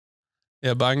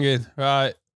Yeah, banging.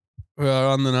 Right. We're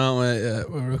on the now, mate. Yeah,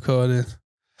 we're recording.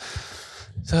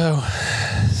 So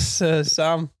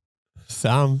Sam.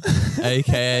 Sam,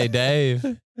 a.k.a. Dave.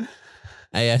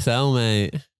 ASL,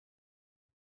 mate.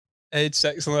 Age,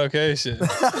 sex and location.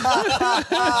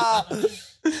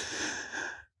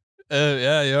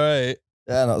 Yeah, you're right.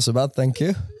 Yeah, not so bad, thank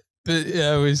you. But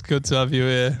yeah, it's good to have you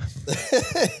here.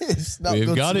 It's not We've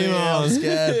good got to be him here, I'm on.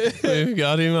 scared. We've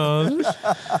got him on.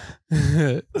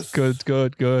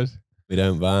 Good. We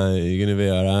don't bite. You're going to be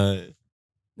all right.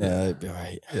 Yeah, it'd be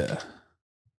alright.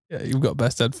 Yeah, you've got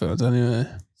best headphones anyway.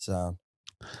 So,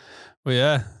 Well,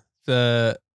 yeah,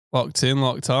 locked in,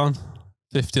 locked on.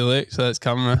 50 licks, so it's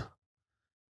camera.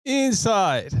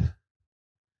 Inside.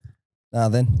 now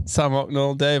then, Sam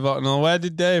Hockenhull, Dave Hockenhull. Where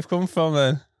did Dave come from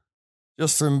then?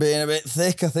 just from being a bit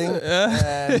thick, I think.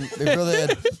 Yeah.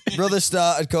 My brother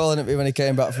started calling at me when he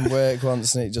came back from work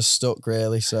once, and it just stuck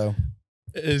really. So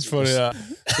It is funny that.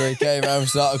 So he came home and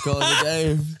started calling me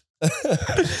Dave.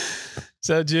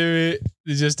 So Jimmy,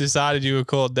 you just decided you were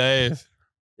called Dave.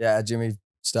 Yeah, Jimmy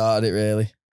started it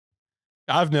really.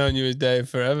 I've known you as Dave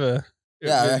forever.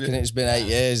 Yeah, I reckon it's been 8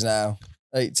 years now.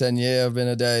 8-10 years I've been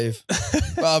a Dave.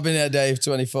 Well, I've been a Dave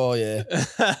 24 years.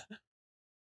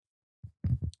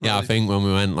 Yeah, I think when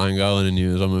we went Langolan and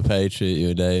you was on my Patriot, you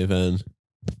were Dave, and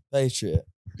Patriot.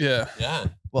 Yeah.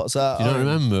 What's that? you don't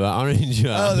remember that orange you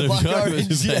had? Oh, the I'm black sure it was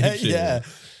orange. a Yeah, Patriot. yeah.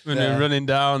 When Yeah. you're running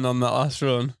down on that last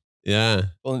run. Yeah.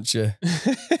 Bunch of.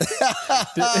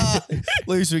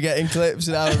 Loose were getting clips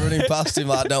and I was running past him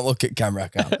like, don't look at camera, I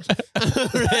can't.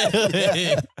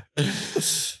 Really?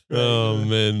 Oh,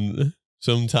 man.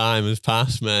 Some time has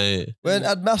passed, mate. Weren't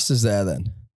had Masters there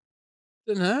then?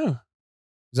 Don't know. 'Cause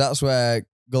that's where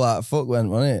Go Out Fuck went,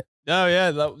 wasn't it? Oh yeah,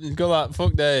 that go like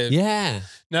fuck Dave. Yeah.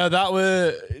 No, that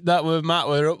were Matt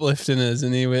were uplifting us,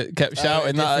 and he kept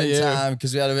shouting that at you. Time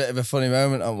because we had a bit of a funny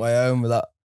moment on the way home with that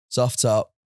soft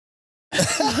top.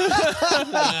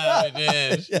 Yeah, we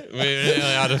did. We really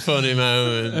had a funny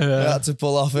moment. We had to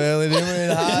pull off early, didn't we?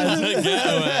 In Hyde?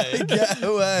 Getaway.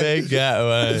 Getaway. Big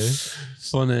getaway.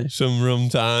 Funny. Some rum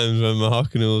times when my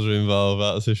Hockenhulls are involved,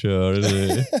 that's for sure,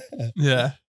 isn't it?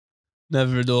 Yeah.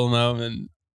 Never a dull moment.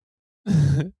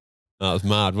 That's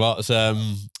mad.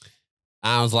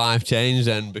 How's life changed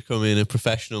then, becoming a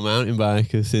professional mountain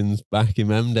biker since back in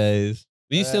them days?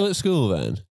 Were you still at school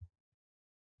then?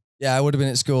 Yeah, I would have been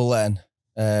at school then.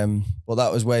 But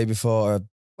that was way before.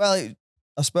 I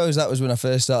suppose that was when I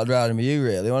first started riding with you,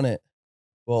 really, wasn't it?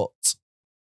 But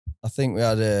I think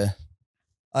I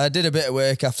did a bit of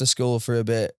work after school for a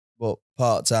bit, but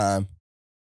part-time.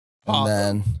 And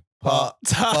then part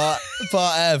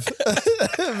Ev.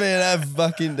 Me and Ev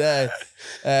back in day.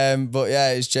 But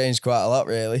yeah, it's changed quite a lot,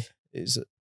 really. It's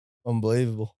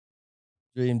unbelievable.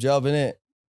 Dream job, innit?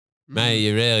 Mate,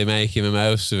 you're really making the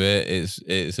most of it.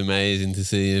 It's amazing to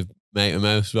see you make the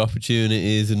most of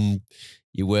opportunities, and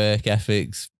your work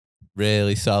ethic's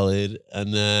really solid.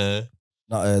 And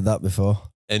Not heard that before.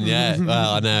 and yeah,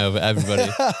 well, I know, but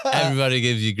everybody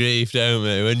gives you grief, don't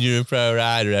they? When you're a pro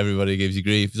rider, everybody gives you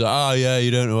grief. It's like, oh yeah,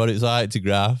 you don't know what it's like to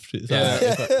graft. It's like,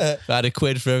 if I had a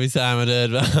quid for every time I'd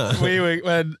heard that. We were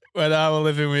when I was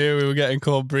living with you, we were getting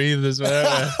called breathers,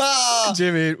 weren't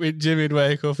we? Jimmy'd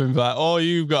wake up and be like, all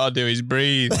you've got to do is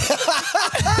breathe.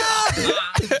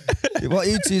 What are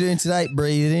you two doing tonight?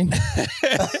 Breathing.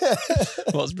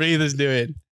 What's breathers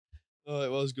doing? Oh,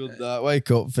 it was good that. Wake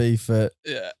up, FIFA.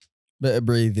 Yeah. Bit of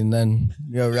breathing, then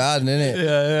you go riding, innit?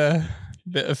 Yeah.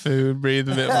 Bit of food, breathe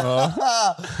a bit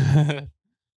more.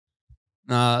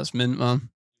 Nah, that's mint, man.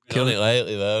 Killing it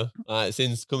lately though. Like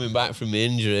since coming back from the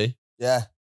injury, Yeah.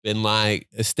 been like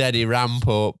a steady ramp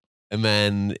up, and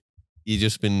then you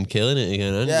just been killing it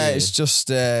again, haven't Yeah, you? it's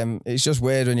just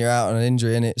weird when you're out on an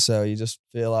injury, innit? So you just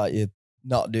feel like you're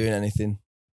not doing anything.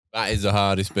 That is the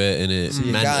hardest bit, innit? So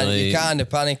you're Mentally. kind of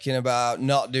panicking about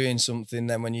not doing something.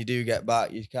 Then when you do get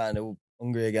back, you're kind of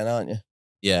hungry again, aren't you?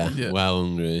 Yeah, Yeah. well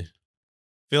hungry.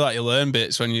 Feel like you learn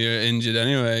bits when you're injured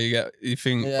anyway. You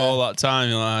think all that time,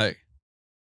 you're like,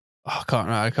 oh, I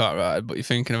can't ride. But you're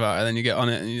thinking about it, and then you get on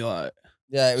it and you're like,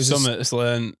 Yeah, it was something that's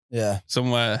learned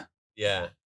somewhere. Yeah.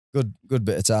 good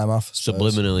bit of time off. I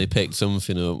suppose. Subliminally picked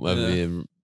something up, whether you're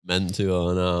meant to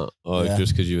or not, or Yeah.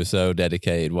 just because you were so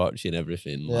dedicated watching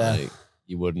everything, Yeah. like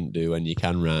you wouldn't do when you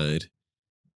can ride.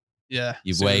 Yeah.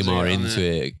 You're Soon way as you more get on into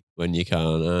it when you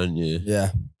can't, aren't you?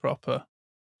 Yeah. proper.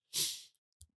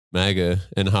 Mega.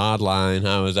 And Hardline,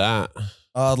 how was that?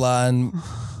 Hardline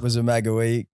was a mega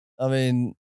week. I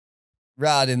mean,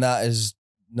 riding that is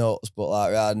nuts, but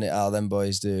like riding it how them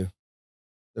boys do.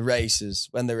 The races,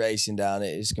 when they're racing down,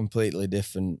 it is completely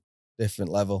different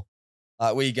level.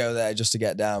 Like we go there just to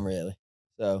get down, really.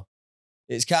 So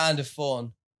it's kind of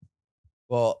fun,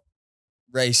 but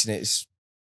racing it's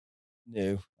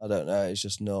new. I don't know. It's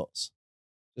just nuts.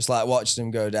 Just like watching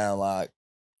them go down, like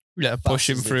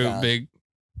pushing through big.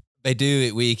 They do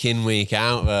it week in, week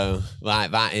out though. Like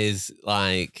that is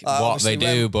like what they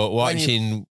do. But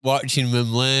watching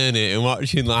them learn it and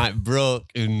watching like Brooke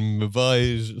and the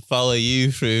boys follow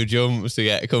you through jumps to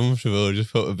get comfortable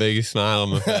just put a big smile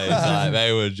on my face. Like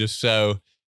they were just so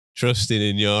trusting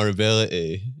in your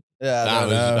ability. Yeah,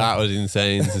 that was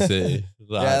insane to see.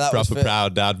 Like that proper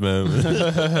proud dad moment.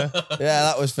 Yeah,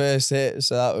 that was first hit,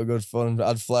 so that was good fun. We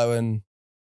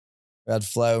had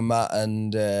Flo, Matt,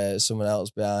 and someone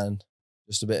else behind.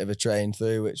 Just a bit of a train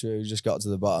through, which we just got to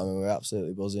the bottom and we were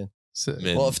absolutely buzzing. But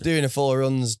if doing a full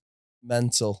run's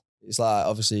mental, it's like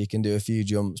obviously you can do a few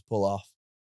jumps, pull off,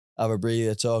 have a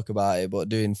breather, talk about it, but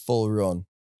doing full run,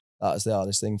 that's the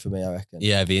hardest thing for me, I reckon.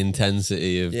 Yeah, the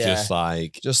intensity of just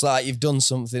like you've done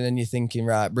something and you're thinking,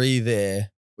 right, breathe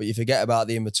here, but you forget about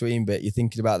the in-between bit. You're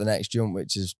thinking about the next jump,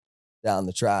 which is down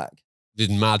the track.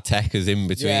 Did mad techers in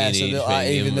between. Yeah, so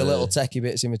even the little techie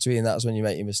bits in between, that's when you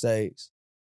make your mistakes.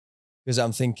 Because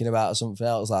I'm thinking about something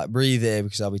else, like breathe here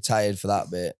because I'll be tired for that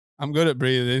bit. I'm good at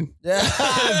breathing. Yeah.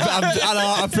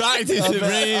 I practice at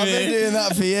breathing. I've been doing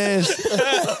that for years.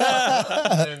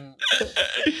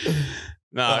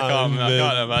 No, I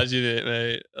can't imagine it,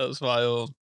 mate. That's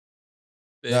wild.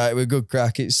 Right, we're good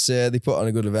crack. It's they put on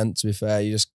a good event, to be fair.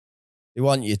 They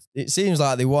want you. It seems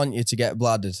like they want you to get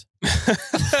bladdered.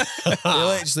 They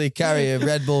literally carry a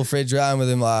Red Bull fridge around with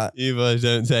them like. You boys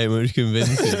don't take much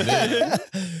convincing, do you?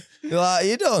 They're like, are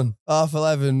you done?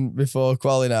 11:30 before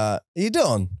quali night. Are you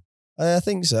done? I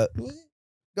think so.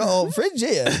 Got a whole fridge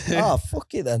here. Oh,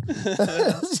 fuck it then.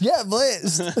 Let's get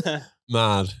blitzed.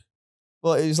 Mad.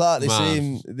 But it's like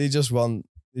they just want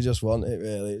it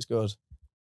really. It's good.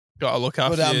 Got to look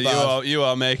after you. You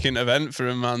are making an event for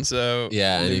him, man. So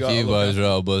yeah, and if you boys are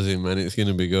all buzzing, man, it's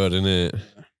gonna be good, isn't it?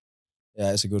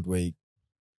 Yeah, it's a good week.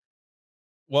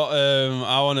 What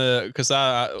I wanna, because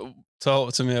I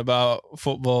talk to me about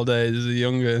football days as a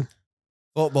younger.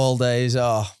 Football days,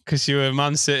 because you were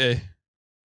Man City.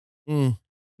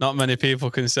 Not many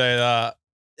people can say that.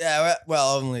 Yeah,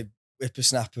 well, only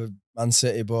whippersnapper Man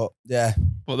City, but yeah.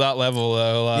 But that level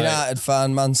though, like United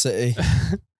fan, Man City.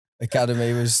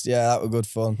 Academy was that was good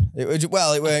fun. It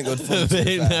weren't good fun.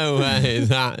 No way, is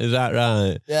that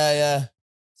right? Yeah.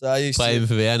 So I used playing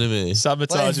for the enemy,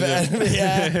 sabotaging enemy,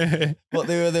 yeah. But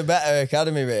they were the better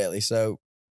academy, really. So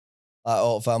like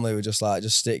all family were just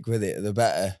stick with it. They're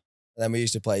better. And then we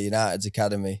used to play United's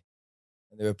academy,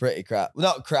 and they were pretty crap. Well,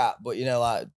 not crap, but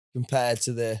like compared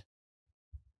to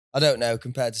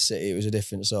compared to City, it was a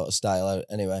different sort of style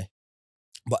anyway.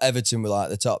 But Everton were like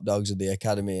the top dogs of the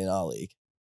academy in our league.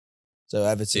 So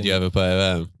Everton. Did you ever play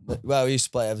them? Well, we used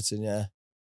to play Everton, yeah.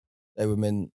 They were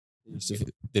mint.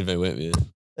 Did they whip you?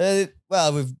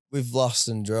 Well, we've lost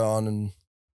and drawn and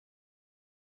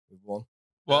we've won.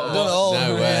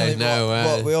 No way.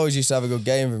 But we always used to have a good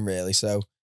game of them, really. So,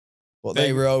 but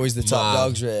they were always the top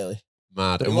dogs, really.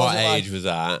 Mad. And what age was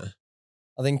that?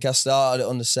 I think I started at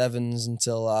under 7s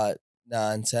until like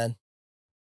 9, 10.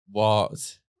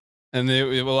 What? And they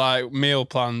were like meal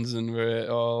plans and were it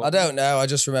all? I don't know. I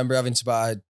just remember having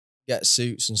to get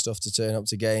suits and stuff to turn up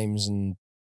to games, and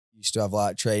used to have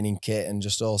like training kit and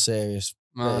just all serious.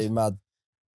 Really mad.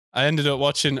 I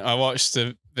watched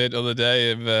the vid the other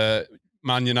day of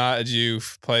Man United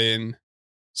youth playing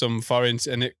some foreign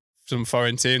team.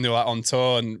 They were like on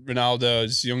tour, and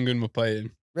Ronaldo's young gun were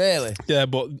playing. Really? Yeah,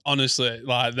 but honestly,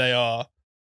 like they are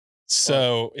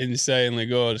so insanely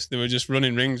good. They were just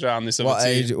running rings around this other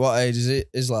team. What age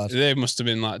is lad? They must have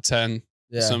been like 10.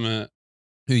 Yeah. Something.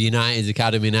 Who United's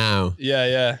academy now?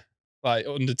 Yeah. Like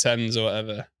under 10s or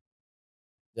whatever.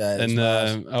 Yeah. And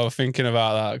I was thinking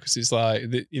about that because it's like,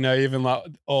 even like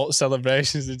all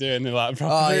celebrations they're doing, they're like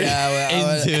properly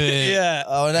into it. Yeah.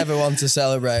 I would never want to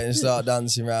celebrate and start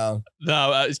dancing around.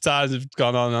 No, as times have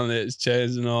gone on it, it's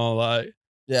changed and all. Like,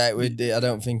 yeah, I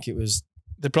don't think it was.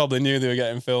 They probably knew they were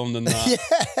getting filmed and that.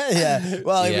 Yeah.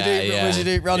 Well, would you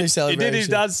do Ronnie's celebration? He did his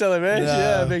dad's celebration. No.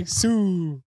 Yeah, big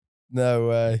Sue. No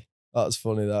way. That's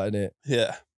funny, that, isn't it?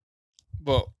 Yeah.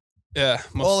 But yeah.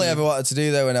 All I ever wanted to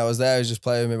do though when I was there was just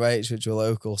play with my mates, which were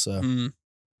local. So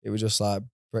it was just like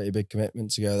pretty big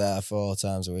commitment to go there 4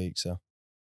 times a week. So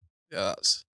yeah,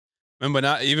 remember when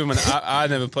I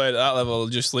never played at that level,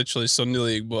 just literally Sunday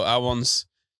league. But you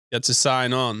had to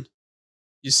sign on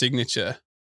your signature.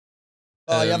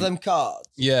 Oh, you have them cards?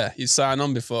 Yeah, you sign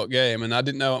on before game, and I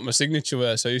didn't know what my signature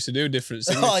was, so I used to do different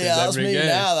signatures every game. Oh, yeah, that's me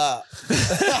now,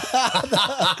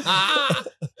 that.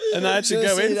 And I had to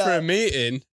go in for a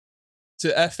meeting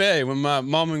to FA with my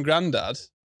mum and granddad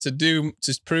to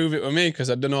prove it with me because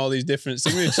I'd done all these different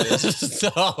signatures.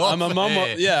 And my mum,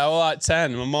 I was like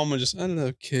 10. My mum was just, I don't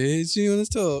know, kids, you want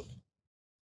to talk?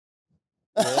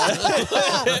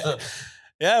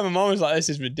 Yeah, my mum was like, this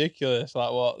is ridiculous.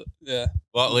 Like, what? Yeah.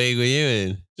 What league were you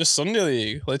in? Just Sunday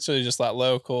League, literally just like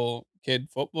local kid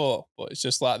football, but it's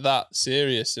just like that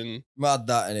serious and Mad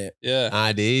that, innit? yeah.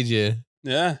 I did you.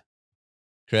 Yeah.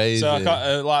 Crazy. So I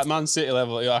can't, like Man City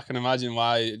level, I can imagine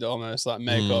why it'd almost like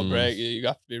make or break you. You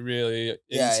have to be really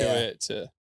into it to.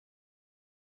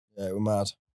 Yeah, we're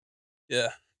mad. Yeah.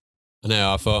 I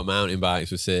know. I thought mountain bikes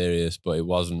were serious, but it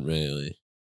wasn't really.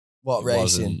 What,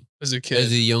 racing? As a kid.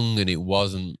 As a young'un, it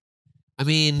wasn't. I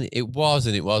mean, it was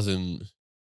and it wasn't.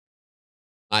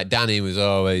 Like Danny was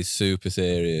always super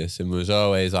serious, and there was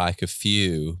always like a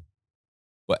few,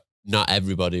 but not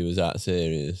everybody was that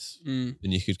serious, and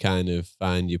you could kind of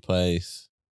find your place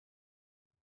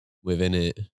within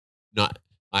it. Not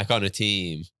like on a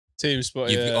team. Team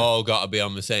sport. You've all got to be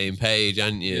on the same page,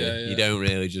 haven't you? Yeah. You don't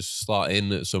really just slot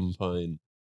in at some point.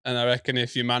 And I reckon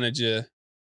if your manager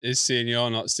is seeing you're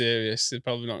not serious, they're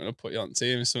probably not going to put you on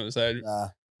team. Something say, Nah,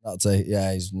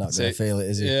 he's not going to feel it,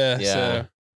 is he? Yeah. Yeah. So,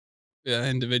 yeah,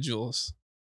 individuals.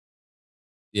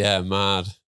 Yeah, mad.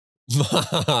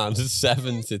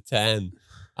 7 to 10.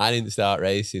 I didn't start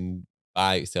racing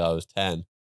bikes till I was 10.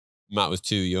 Matt was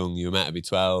too young. You were meant to be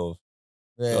 12.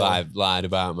 Really? So I lied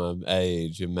about my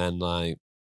age, and then like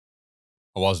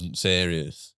I wasn't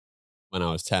serious. When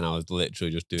I was 10, I was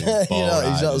literally just doing ball he's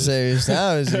not riders. serious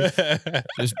now, is he?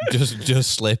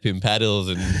 just slipping pedals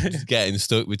and just getting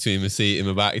stuck between my seat and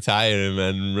my back tire and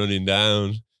then running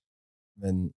down.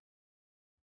 And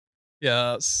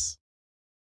Yeah,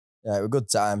 yeah, it were good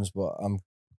times, but I'm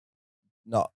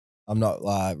not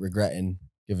like regretting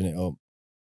giving it up.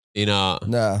 You know,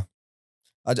 No,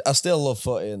 I still love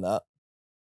footy and that.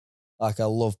 Like I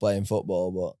love playing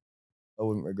football, but I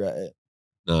wouldn't regret it.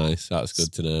 nice. That's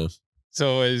good to know. it's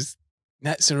always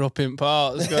nets are up in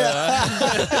parts. Really?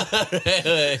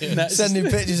 Sending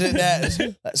pictures at nets.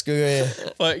 Let's go here.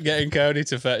 Like getting Cody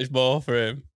to fetch ball for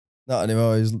him. Not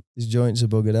anymore. His joints are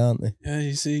buggered, aren't they? Yeah,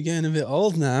 you see, you're getting a bit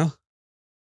old now.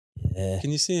 Yeah.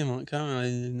 Can you see him on camera?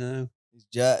 No. He's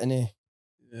jetting, he?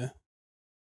 Yeah.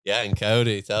 Yeah, and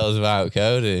Cody. Tell us about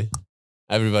Cody.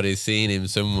 Everybody's seen him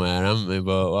somewhere, haven't they?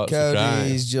 But what's the crack?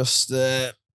 Cody's just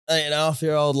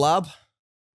 8.5-year-old lab.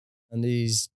 And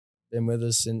he's been with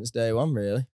us since day one,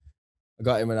 really. I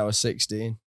got him when I was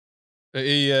 16. But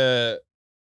he,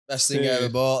 Best thing I ever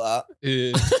bought, that.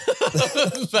 he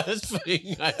Best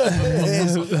thing I It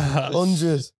is. ever.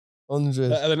 100.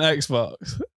 better than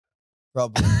Xbox.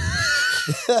 Probably. I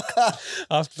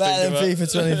have to Better than think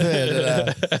FIFA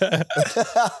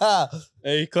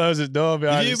 23, He closed the door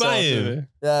behind Did you himself, buy him? didn't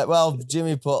Yeah, well,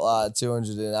 Jimmy put like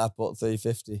 200 in, I put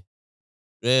 350.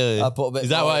 Really? I put a bit Is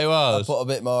that more what it I was? put a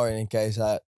bit more in case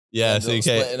I... Yeah, End so up you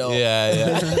can't. splitting up.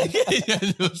 Yeah.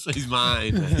 He's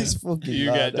mine. He's fucking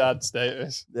You mad, get dad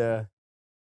status. Yeah.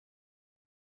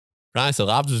 Price of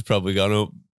labs has probably gone up.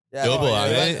 Yeah, Double,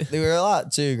 they, right? they were like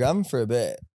 $2,000 for a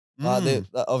bit. Like Mm.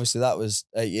 obviously that was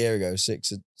 8 years ago,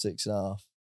 six and a half.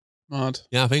 Mad.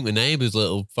 Yeah, I think the neighbours'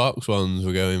 little Fox ones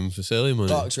were going for silly money.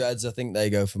 Fox Reds, I think they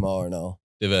go for more and all.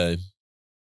 Do they?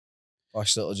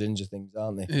 Posh little ginger things,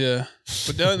 aren't they? Yeah.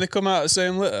 But don't they come out the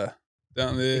same litter?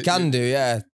 Don't they? You can do,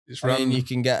 yeah. It's I mean, random. you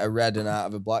can get a red and out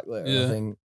of a black litter, Yeah. I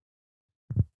think.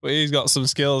 But he's got some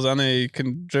skills, and he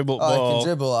can dribble Oh, ball. he can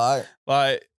dribble, like.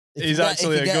 Like, he's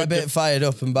actually he a can get good a bit fired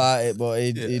up and bite it, but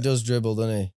he does dribble,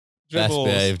 doesn't he? dribbles.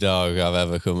 Best behaved dog I've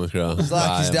ever come across. It's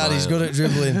like his dad, he's good at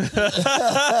dribbling.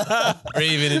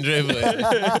 breathing and dribbling.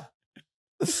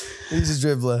 He's a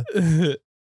dribbler.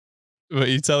 But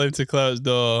you tell him to close the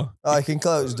door. Oh, he can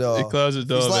close the door. He closes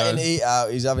the door. He's letting behind- it eat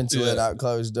out. He's having to Yeah. learn how to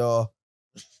close the door.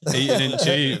 Eating in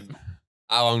cheap.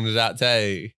 How long does that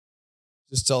take?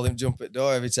 Just told him jump at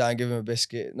door every time, give him a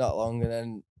biscuit, not long, and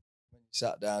then when he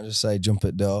sat down, just say jump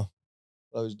at door.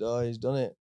 Close door, he's done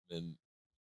it. And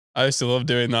I used to love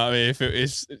doing that. I mean, if it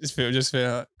would just be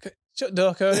like, shut the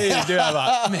door, Cody. You do it.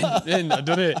 I'm like, Min, I've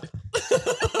done it.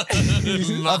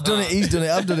 I've done it, he's done it,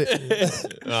 I've done it.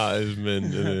 That is mint,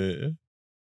 isn't it?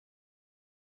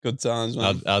 Good times,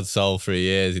 man. I'd sold 3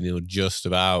 years and he'll just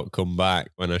about come back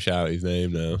when I shout his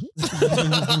name now.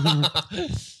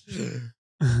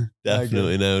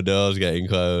 Definitely no doors getting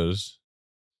closed.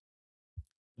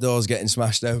 Door's getting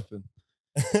smashed open.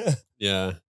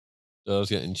 Yeah. Doors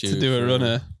getting chewed. To do a through.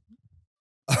 runner.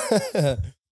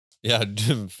 Yeah,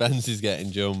 fence is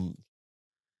getting jumped.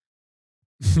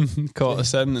 Caught a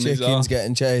send and he's Chicken's off.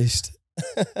 getting chased.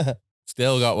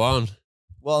 Still got one.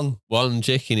 One. One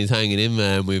chicken is hanging in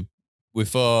there and we've we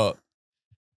thought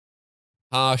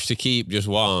harsh to keep just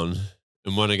one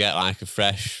and want to get like a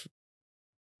fresh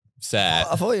set.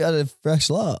 I thought you had a fresh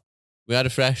lot. We had a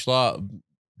fresh lot,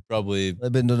 probably.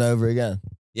 They've been done over again.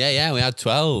 Yeah, we had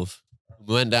 12.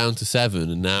 We went down to 7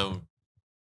 and now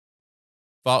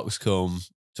Fox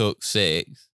took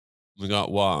 6. We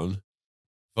got 1.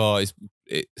 Thought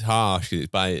it's harsh because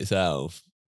it's by itself.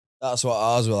 That's what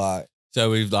ours were like.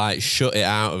 So we've like shut it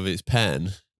out of its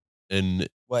pen and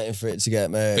waiting for it to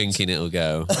get made. Thinking it'll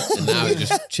go. And now it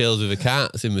just chills with the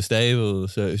cats in the stable.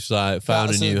 So it's like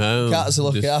found a new home. Cats are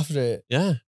looking after it.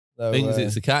 Yeah. No Thinks way.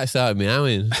 it's the cat started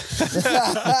meowing.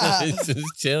 It's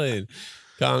just chilling.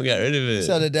 Can't get rid of it. It's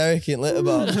had a Derek in litter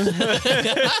box.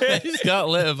 It's got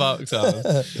litter box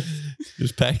on.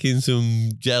 Just pecking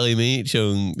some jelly meat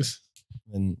chunks.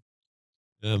 And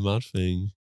Yeah, mad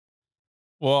thing.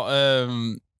 What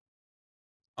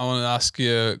I want to ask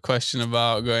you a question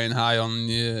about going high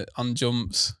on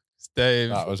jumps, Dave.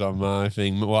 That was on my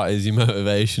thing. What is your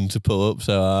motivation to pull up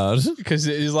so hard? Because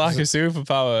it's like a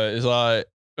superpower. It's like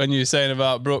when you were saying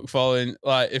about Brooke falling.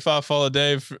 Like if I follow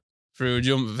Dave through a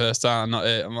jump the first time and not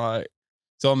hit, I'm like,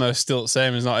 it's almost still the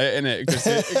same as not hitting it because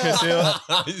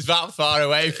It's that far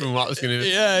away from what's going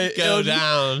to go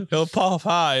down. He'll pop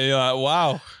high. And you're like,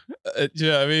 wow. Do you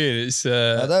know what I mean? It's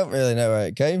I don't really know where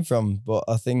it came from, but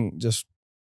I think just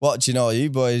watching all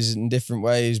you boys in different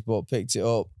ways, but picked it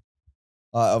up.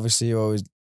 Like obviously you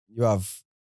have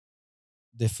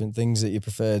different things that you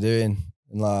prefer doing,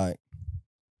 and like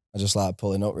I just like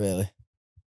pulling up really.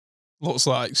 looks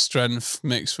like strength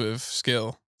mixed with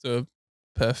skill to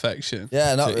perfection.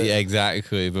 Yeah, not really. Yeah,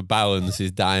 exactly. The balance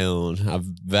is dialed.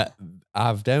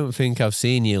 I don't think I've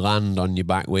seen you land on your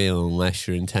back wheel unless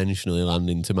you're intentionally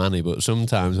landing to Manny. But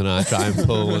sometimes when I try and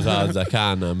pull as hard as I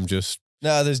can, I'm just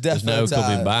No, there's no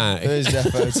coming back. There's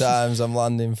defo times I'm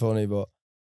landing funny, but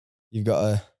you've got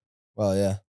to, well,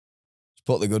 yeah, just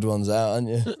put the good ones out, haven't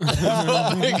you? Put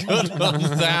the good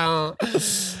ones out.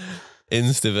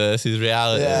 Insta versus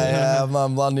reality. Yeah,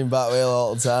 I'm landing back wheel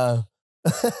all the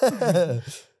time.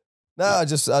 No, I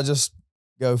just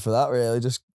go for that really.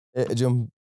 Just hit a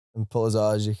jump and pull as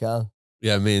hard as you can.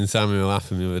 Yeah, me and Sammy were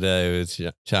laughing the other day. We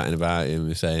were chatting about him. We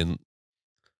were saying,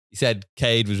 he said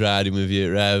Cade was riding with you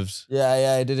at Revs.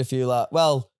 Yeah, he did a few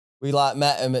well, we like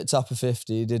met him at top of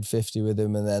 50. He did 50 with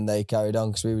him, and then they carried on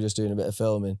because we were just doing a bit of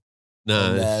filming.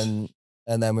 Nice.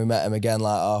 And then we met him again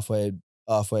like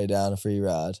halfway down a free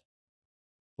ride.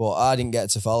 But I didn't get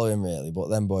to follow him really. But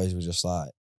them boys were just like,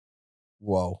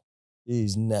 whoa,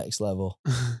 he's next level.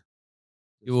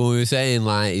 Well, we were saying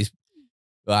like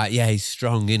he's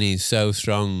strong, innit? He's so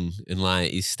strong, and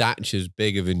like his stature's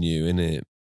bigger than you, innit?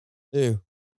 Who?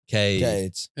 Cade. Yeah,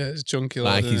 it's chunky.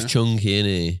 Like he's chunky,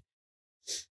 innit?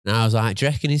 And I was like, do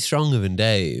you reckon he's stronger than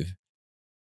Dave?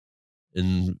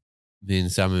 And me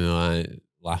and Sammy were like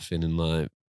laughing and like,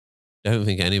 I don't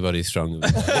think anybody's stronger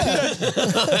than Dave.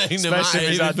 Like, Especially if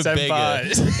he's had 10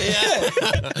 fights. Yeah.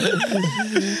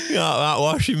 Got that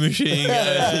washing machine.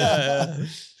 Yeah.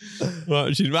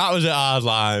 Watching, that was a hard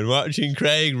line. Watching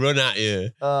Craig run at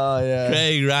you. Oh, yeah.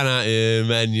 Craig ran at you, and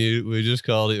then we just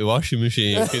called it the washing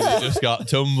machine because he just got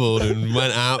tumbled and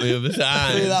went out the other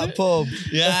side. Through that pub.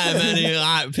 Yeah, and then he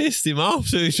like pissed him off,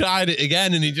 so he tried it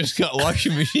again, and he just got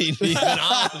washing machine even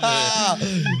out of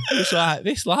it. It's like,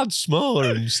 this lad's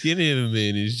smaller and skinnier than me,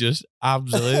 and he's just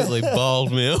absolutely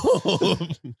balled me up.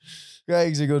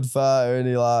 Greg's a good fighter, and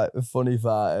he like a funny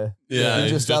fighter. Yeah,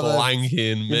 you he's just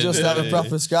lanky and you just have a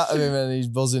proper scat of him, and he's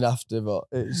buzzing after. But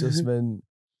it's just been.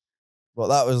 But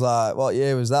that was like, what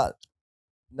year was that?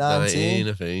 19,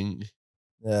 I think.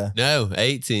 Yeah. No,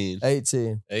 18.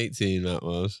 18. 18 that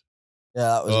was. Yeah,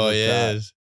 that was. 4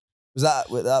 years. Was that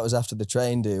was after the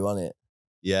train do, wasn't it?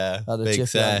 Yeah, Had a big chip on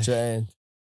sesh. train.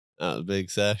 That was a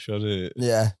big sesh, wasn't it?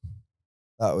 Yeah,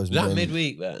 that was. Was that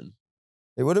midweek then?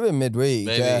 It would have been midweek.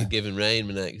 Maybe yeah. giving rain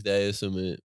the next day or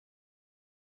something.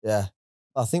 Yeah,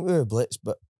 I think we were blitzed,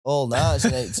 but all night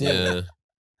in 18. Yeah.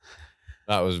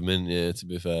 That was mint, yeah, to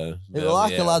be fair. It was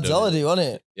like a lad's holiday,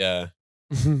 wasn't it? Yeah.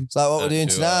 It's like, what we're doing Not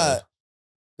too tonight? hard.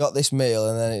 Got this meal,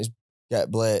 and then it's get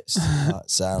blitzed. Like,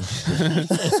 Sam.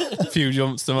 A few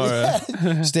jumps tomorrow.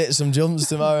 Just hit some jumps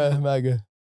tomorrow, mega.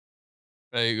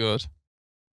 Very good.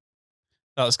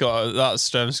 That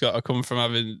strength's got to come from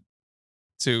having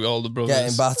 2 older brothers.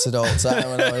 Getting battered all the time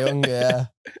when I was younger, yeah.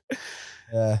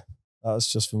 Yeah, that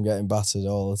was just from getting battered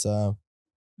all the time.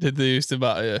 Did they used to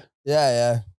batter you?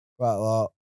 Yeah, quite a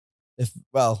lot. If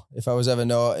I was ever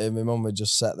naughty, my mum would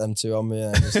just set them 2 on me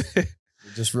and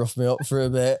just rough me up for a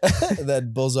bit and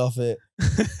then buzz off it.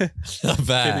 I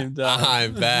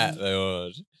bet they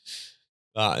would.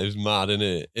 That is mad, isn't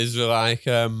it? Is there like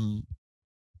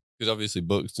because obviously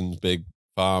Buxton's big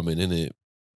farming, innit?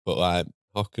 But like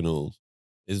Hockenhull,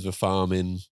 is the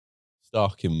farming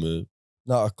stock in the...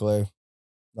 Not a clue.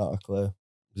 Not a clue.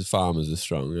 The farmers are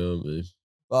strong, aren't they?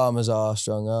 Farmers are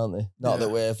strong, aren't they? Not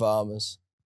that we're farmers.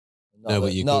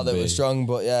 But you not could that we're be. strong,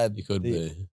 but yeah, You could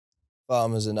be.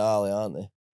 farmers are gnarly, aren't they?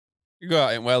 You go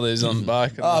out in wellies on the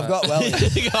bike. Oh, I've got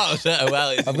wellies. You got a set of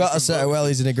wellies. I've got a set of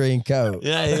wellies in a green coat.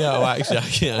 Yeah, you got a wax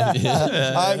jacket. haven't you?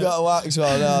 I ain't got a wax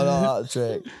one. No, not that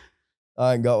trick.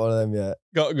 I ain't got one of them yet.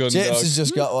 Got a gun Chips dog. has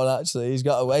just got one, actually. He's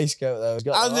got a waistcoat, though. He's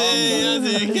got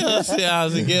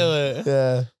How's it kill it?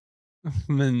 Yeah.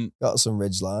 I mean, Got some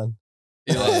Ridgeline.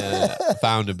 I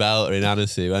found a belter in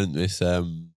Annecy. Went this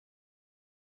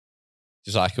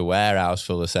just like a warehouse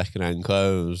full of secondhand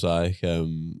clothes. Like they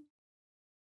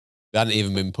hadn't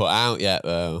even been put out yet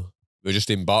though. We're just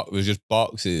in just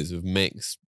boxes of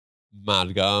mixed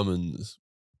mad garments.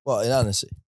 What, in Annecy?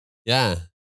 Yeah,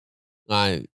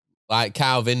 like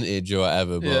cow vintage or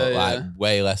whatever, but like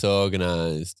way less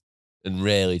organised and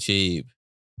really cheap.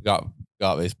 Got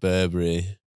this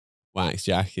Burberry wax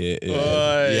jacket.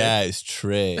 Yeah, it's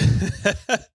trick.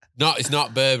 It's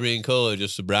not Burberry in colour,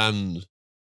 just a brand.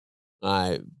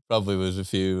 Like probably was a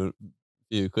few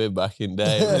quid back in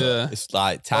day. Yeah. It's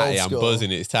like tatty. Old I'm school.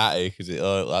 buzzing. It's tatty because it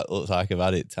looks like I've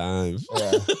had it time.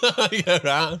 Yeah. I go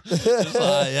around. It's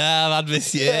like, yeah, I've had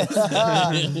this year.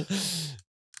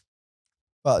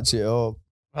 Patch it up.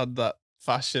 had that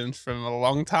fashion from a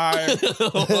long time.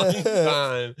 A long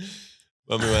time.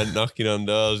 When we went knocking on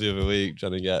doors the other week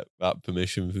trying to get that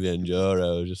permission for the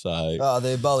Enduro, I was just like, Oh,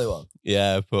 the Bally one.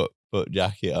 yeah, put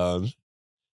jacket on,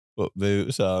 put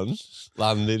boots on,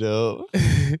 landed up.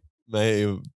 Mate,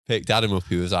 he picked Adam up,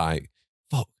 he was like,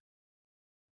 fuck.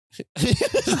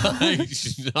 Like,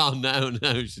 oh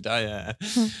no, should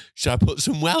I put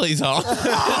some wellies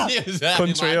on? He was there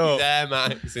Country in like up. his Air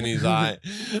Max and he's like,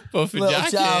 puff a Little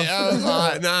jacket. chav. I was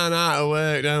like, no, it'll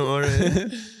work, don't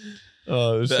worry.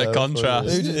 Oh, it was Bit of contrast.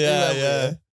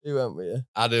 funny. Who went with you?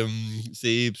 Adam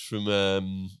Siebes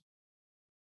from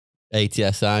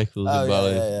ATS Cycles Oh, in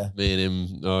Bali. yeah. Me and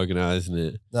him organising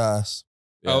it. Nice.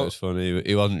 Yeah, it was funny.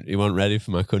 He wasn't ready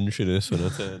for my countryness when I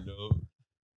turned up.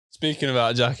 Speaking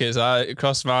about jackets, it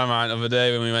crossed my mind the other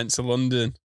day when we went to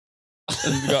London.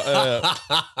 And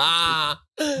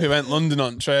we went London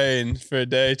on train for a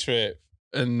day trip,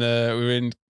 and we were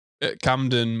in at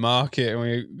Camden Market, and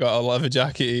we got a leather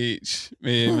jacket each,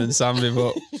 me, him, and Sammy.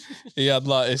 But he had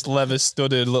like this leather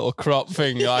studded little crop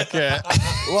thing, like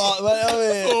What? Went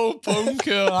over here? Full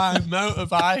punker, like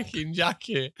motorbiking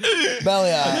jacket.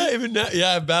 Belly I out. don't even know.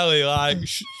 Yeah, belly, like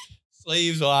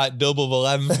sleeves are like double the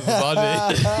length of the body.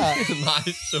 And,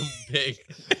 like some big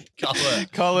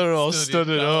collar all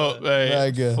studded up, mate.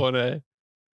 Mega. Funny.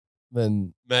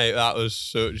 Then Mate, that was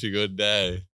such a good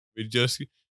day. We just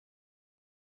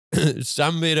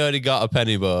Sammy had already got a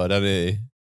penny board, hadn't he?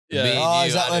 Yeah. Me and oh, you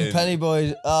is that had when him. Penny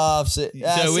Boys? Oh, I've seen.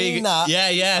 Yeah, I've seen that. Yeah.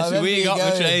 I So remember we you got the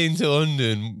going. train to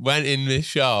London, went in this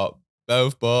shop,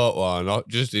 both bought one, not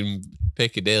just in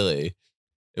Piccadilly,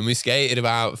 and we skated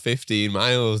about 15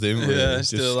 miles, didn't we? Yeah, just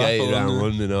still up skated around London.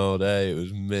 London all day. It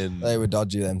was mint. They were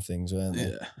dodgy, them things, weren't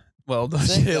they? Yeah. Well done.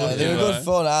 Sick, though. They were Right. good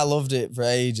fun. I loved it for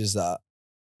ages. That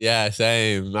Yeah,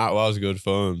 same. That was good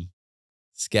fun.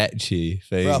 Sketchy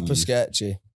things. proper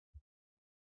sketchy.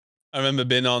 I remember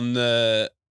being on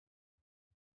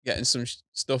getting some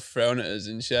stuff thrown at us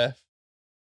in Chef.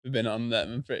 We've been on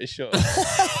them, I'm pretty sure.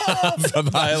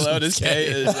 By a load of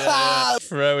skaters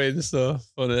throwing stuff.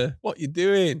 Funny. What you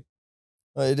doing?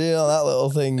 What are you doing on that little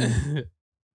thing?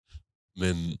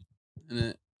 Mint.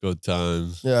 Innit? Good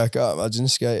times. Yeah, I can't imagine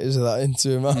skaters are that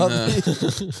into him, are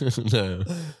they? No.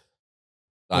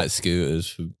 Like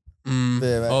scooters.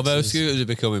 BMXs. Although scooters are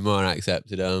becoming more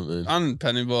accepted, aren't they? And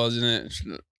pennyboards,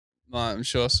 innit? Like, I'm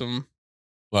sure some.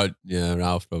 Well, yeah,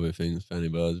 Ralph probably thinks penny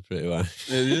boards are pretty well.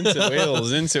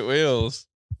 Into wheels.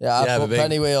 Yeah, I Yeah, put but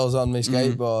penny wheels on my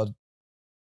skateboard.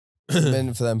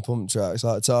 Mint for them pump tracks,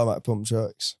 like tarmac pump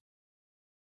tracks.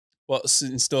 What's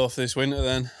in store for this winter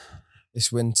then?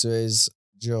 This winter is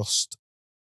just,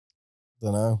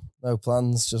 don't know, no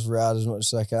plans, just ride as much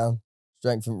as I can.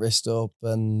 Strengthen wrist up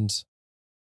and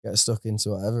get stuck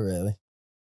into whatever, really.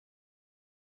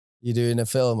 You doing a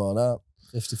film or not?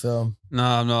 50 film? No,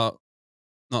 I'm not.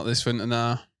 Not this winter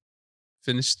now.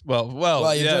 Finished. Well,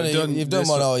 You've yeah, done, you've done this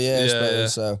one all year, I yeah, suppose, yeah.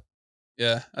 so.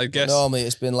 Yeah, I guess. Normally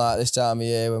it's been like this time of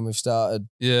year when we've started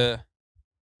Yeah.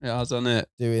 Yeah, I was on it.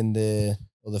 doing the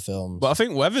other films. But I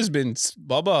think weather's been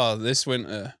bobber this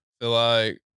winter. I feel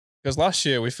like, because last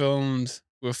year we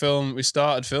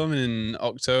started filming in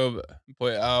October and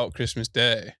put it out Christmas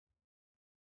Day.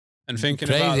 And thinking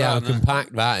Crazy about how that, now-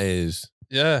 compact that is.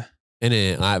 Yeah.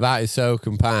 Innit? Like, that is so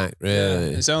compact,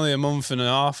 really. Yeah. It's only a month and a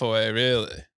half away,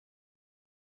 really.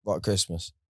 What,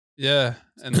 Christmas? Yeah.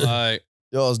 And like,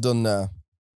 Yours done now.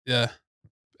 yeah.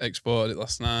 Exported it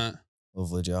last night.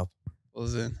 Lovely job.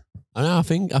 Buzzing. I know, I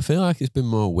feel like it's been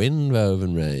more wind though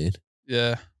than rain.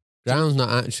 Yeah. Ground's not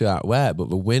actually that wet, but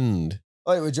the wind.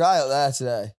 Oh, it was dry up there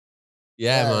today.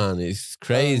 Yeah, Yeah. man, it's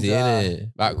crazy, Dry. isn't it?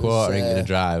 That It was, quarter ain't gonna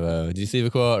dry though. Did you see the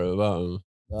quarter at the bottom?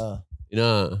 No. You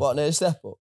know? What, near step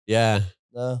up? Yeah.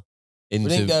 No. Into,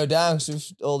 We didn't go down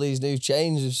because all these new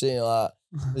chains we've seen, like,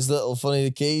 there's little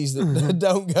funny keys that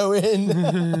don't go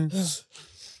in.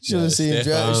 Should have seen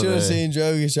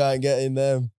Drogi try and get in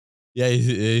them. Yeah,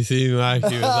 he seemed like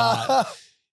he was like,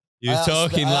 he was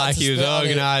talking like he was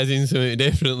organising something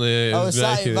differently. I was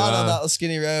sat in van on that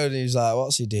skinny road and he was like,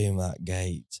 what's he doing with that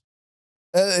gate?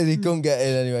 And he couldn't get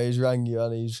in anyway. He's rang you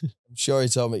and I'm sure he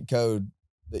told me code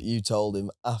that you told him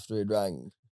after he'd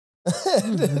rang.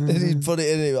 And he'd put it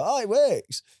in and he went, oh, it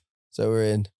works. So we're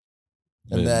in.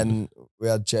 And then we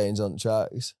had chains on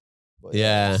tracks. But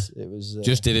yeah, it was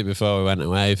just did it before we went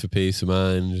away for peace of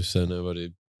mind, just so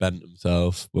nobody bent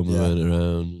themselves when we went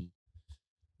around.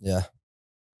 Yeah.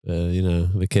 You know,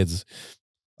 the kids.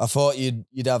 I thought you'd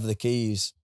have the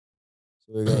keys.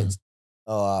 So we were going,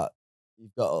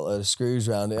 you've got a load of screws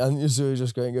around it, and so we're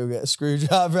just going to go get a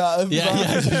screwdriver out of it.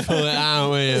 Yeah, just pull it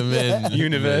out with him.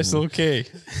 Universal key.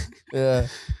 Yeah.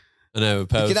 I know. You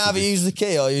can either use the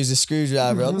key or use a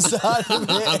screwdriver on the side of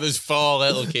it. There's 4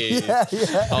 little keys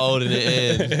holding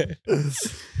it in.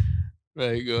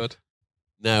 Very good.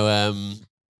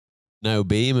 No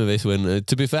Beamer this winter.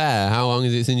 To be fair, how long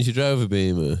is it since you drove a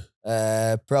Beamer?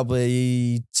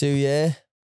 Probably 2 years.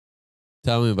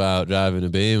 Tell me about driving a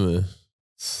Beamer.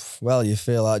 Well, you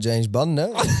feel like James Bond,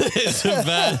 don't you? It's the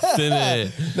best, isn't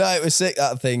it? No, it was sick,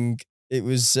 that thing. It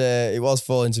was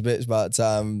falling to bits by the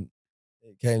time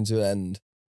it came to an end.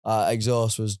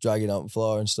 Exhaust was dragging out the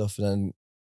floor and stuff, and then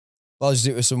lodged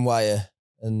it with some wire,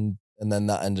 and then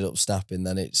that ended up snapping.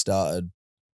 Then it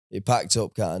packed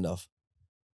up kind of.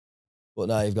 But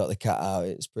now you've got the cat out,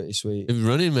 it's pretty sweet. It was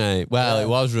running, mate. Well, it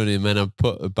was running, then I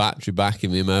put a battery back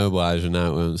in the immobiliser and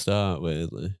now it won't start,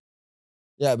 weirdly.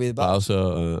 Yeah, it'd be the battery.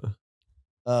 Also,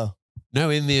 Oh. no,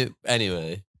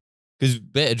 anyway. Because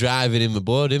bit of driving in my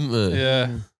blood, didn't we?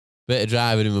 Yeah. Bit of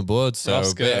driving in my blood, so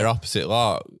a bit of opposite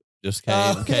lock just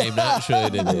came naturally,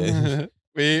 didn't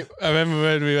it? I remember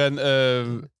when we went,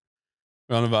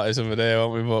 we're on about this other day,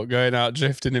 weren't we? But going out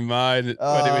drifting in mine when it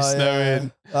was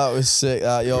snowing. That was sick,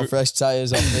 your fresh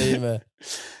tyres on me.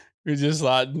 We just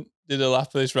like did a lap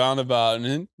of this roundabout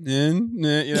and you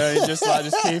know, just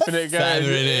keeping it going.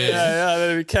 Yeah,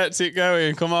 then we kept it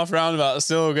going, come off roundabout, it's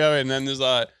still going. Then there's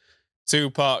like 2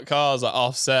 parked cars like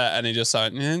offset and he just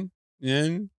like,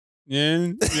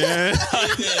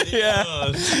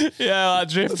 like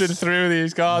drifted through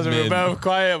these cars and we were both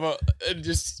quiet, but it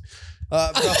just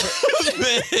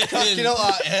cracking up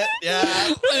like it.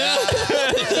 Yeah.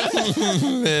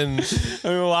 And we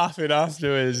were laughing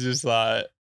afterwards, just like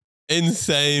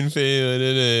insane feeling,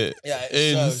 isn't it? Yeah,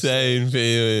 it's insane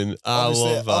feeling. I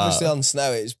love that. Obviously on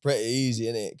snow it's pretty easy,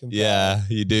 isn't it? Yeah,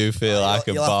 you do feel like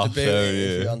a boss, don't you?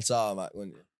 If you're on tarmac,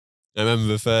 wouldn't you? I remember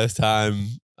the first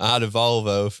time I had a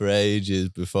Volvo for ages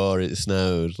before it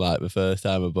snowed. Like the first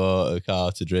time I bought a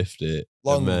car to drift it.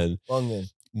 Long.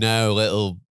 No,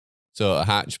 little sort of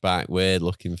hatchback, weird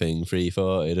looking thing,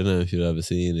 340. I don't know if you've ever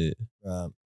seen it.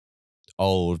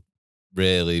 Old,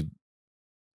 really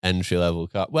entry level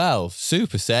car. Well,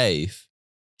 super safe.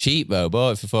 Cheap though,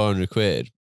 bought it for 400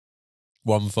 quid.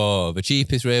 1.4, the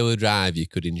cheapest rear wheel drive you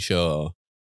could insure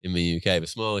in the UK, the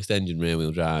smallest engine rear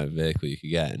wheel drive vehicle you could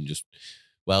get, and just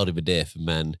welded the diff, and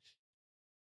then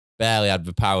barely had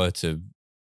the power to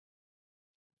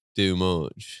do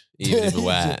much, even in the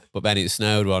wet. But then it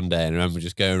snowed one day, and I remember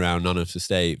just going around Nonus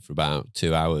Estate for about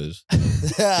 2 hours.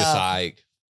 Just like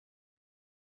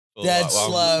dead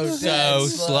slow,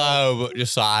 but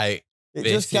just like it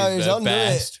this just carries is the on,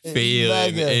 best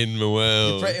feeling in the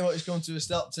world. You pretty much come to a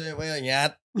stop to it where you're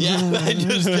like, they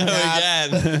just go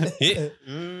again.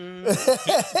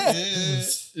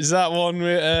 Is that one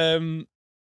with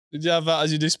did you have that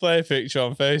as your display picture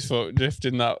on Facebook,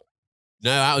 drifting that?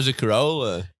 No, that was a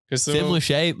Corolla. Similar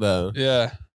shape though.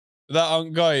 Yeah. That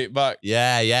on got it back.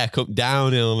 Yeah. Come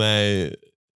downhill, mate.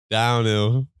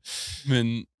 Downhill.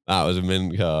 Mint. That was a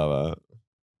mint car,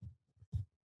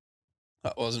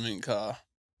 That was a mint car.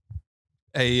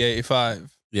 AE85.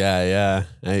 Yeah.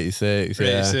 86.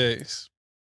 86.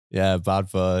 Yeah,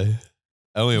 bad boy.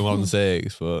 Only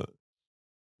 1.6, but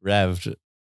revved.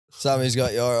 Sammy's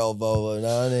got your old Volvo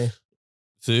now, hasn't he?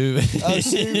 Subi. Oh,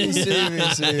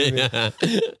 Subi.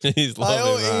 Yeah. He's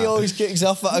loving He always kicks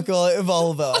off that I call it a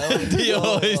Volvo. He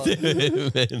always do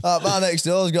it, man. My next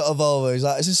door's got a Volvo. He's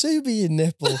like, it's a Subi, you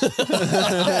nipple.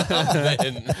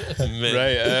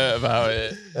 Right about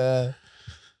it.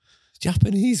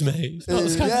 Japanese, mate. It's not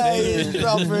Scandinavian. he's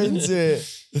proper into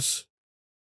it.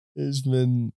 It's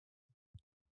been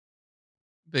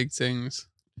Big things.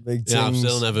 big things. Yeah, I've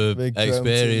still never big chrome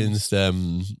experienced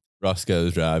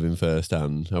Roscoe's driving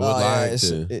firsthand. I would like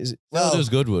to. It's, Well, does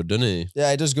Goodwood, doesn't he?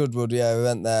 Yeah, he does Goodwood. Yeah, we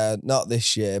went there not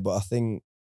this year, but I think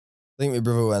my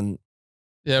brother went.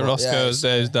 Yeah, Well, Roscoe's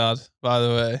yeah, Dave's dad, by the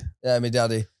way. Yeah, my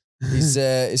daddy. He's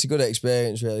it's a good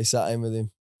experience, really. Sat in with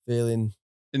him, feeling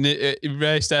And he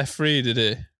raced F3, did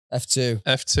he? F2.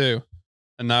 F2.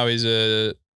 And now he's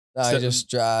a No, he just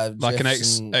drives like an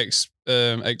drifts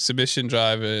exhibition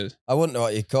driver. I wouldn't know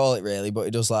what you call it really, but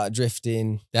he does like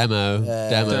drifting,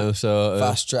 Demo sort of.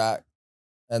 fast track,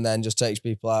 and then just takes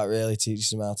people out. Really teaches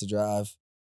them how to drive,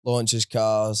 launches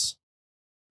cars,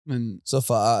 And stuff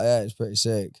like that. Yeah, it's pretty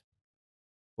sick.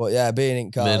 But yeah, being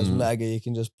in cars, Min- mega. You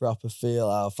can just proper feel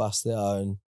how fast they are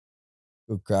and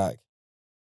good crack.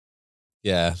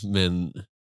 Yeah,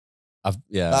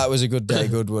 That was a good day,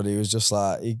 Goodwood. He was just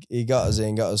like, he got us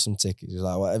in, got us some tickets. He was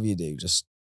like, whatever you do, just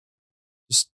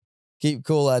keep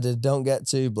cool-headed. Don't get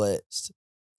too blitzed.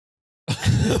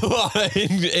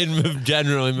 in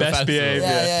general, in Best the behaviour.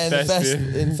 Yeah, in Best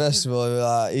in festival, we were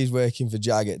like, he's working for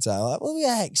Jag at time. Like, well,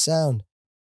 yeah, sound.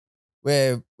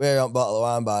 We're on bottle of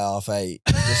wine by 8:30.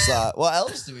 Just like, what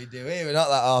else do we do here? We're not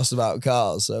that arsed about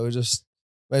cars, so we just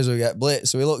may as well get blitzed.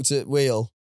 So we looked at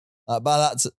wheel. Like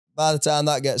by the time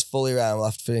that gets fully round, we'll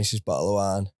have to finish this bottle of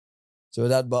wine. So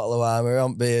we'd had a bottle of wine, we were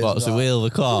on beers. What's the wheel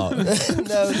of the car? No,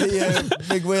 the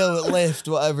big wheel that lift,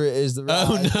 whatever it is. The ride.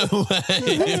 Oh, no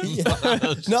way. Yeah.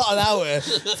 Not an hour.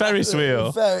 Ferris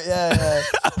wheel. Yeah.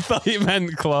 I thought you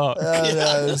meant clock.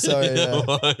 Oh, no, sorry. No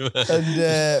Yeah. way, man.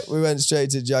 And we went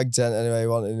straight to Jag tent anyway,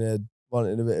 wanting a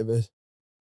bit of a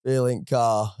feeling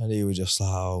car, and he was just like,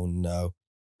 "Oh no!"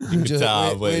 You could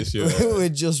tell, we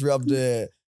just robbed a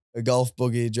golf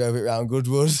buggy, drove it round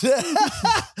Goodwood.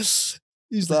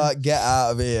 He's like, "Get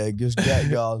out of here, just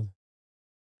get gone."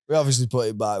 We obviously put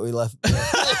it back. We left. We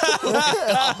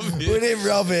didn't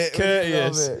rob it.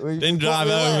 Courteous. We Didn't drive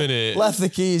home in it. Left the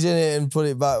keys in it and put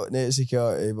it back near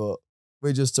security, but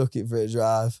we just took it for a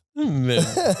drive.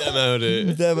 Demoed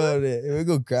it. Demoed it. It was a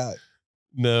good crack.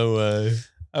 No way.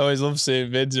 I always love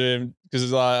seeing vids of him because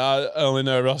it's like, I only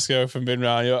know Roscoe from being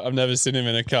around. I've never seen him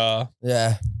in a car.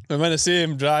 Yeah. And when I see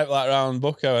him drive like around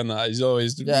Bucko and that, he's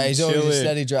always Always a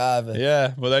steady driver.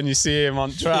 Yeah, but then you see him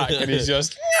on track and he's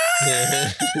just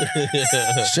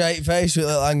Straight face with a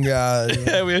little anger.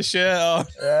 yeah, with a shirt on.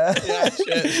 Yeah.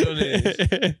 Shit's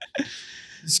funny.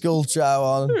 Skull trow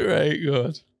on. Right,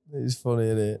 good. It's funny,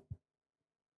 isn't it?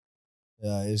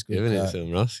 Yeah, it's good. Giving it crack.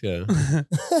 some Roscoe.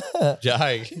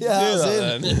 Jag. Yeah, Do that's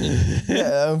that it. then.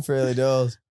 Yeah, home for early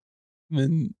doors. I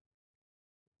mean,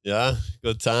 Yeah,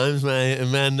 good times, mate.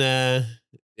 And then,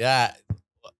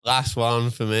 last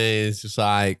one for me is just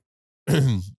like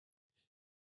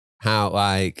how,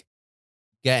 like,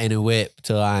 getting a whip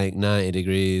to like 90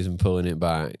 degrees and pulling it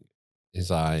back is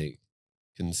like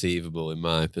conceivable in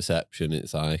my perception.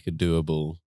 It's like a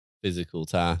doable physical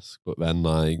task. But then,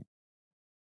 like,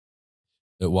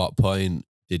 at what point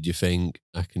did you think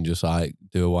I can just like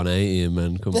do a 180 and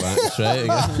then come back straight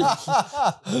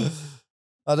again?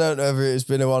 I don't know if it's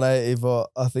been a 180, but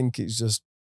I think it's just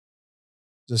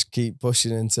keep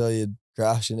pushing until you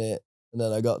crash in it. And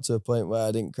then I got to a point where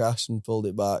I didn't crash and pulled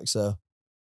it back. So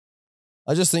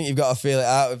I just think you've got to feel it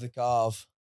out with the carve.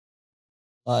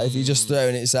 Like if you're just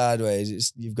throwing it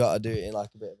sideways, you've got to do it in like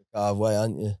a bit of a carve way,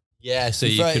 haven't you? Yeah, so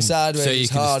You you throw it can, sideways, so you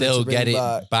it's can harder to still bring get it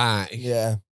back. back.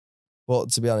 Yeah. But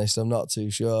to be honest, I'm not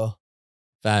too sure.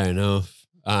 Fair enough.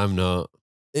 I'm not.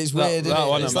 It's weird, that isn't it?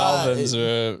 one It's at like-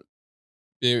 Malvin's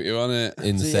beauty, wasn't it?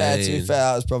 Insane. Yeah, to be fair,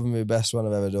 that was probably the best one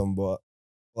I've ever done, but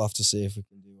we'll have to see if we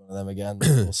can do one of them again.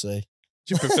 We'll see.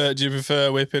 Do you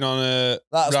prefer whipping on a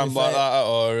That's my ramp like favourite. that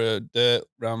or a dirt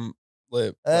ramp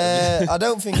lip? I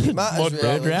don't think it matters. Mud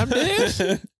Really. ramp.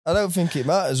 I don't think it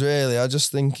matters really. I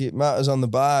just think it matters on the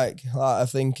bike. Like I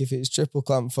think if it's triple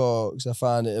clamp forks, I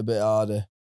find it a bit harder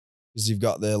because you've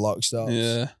got the lock stops.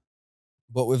 Yeah.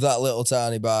 But with that little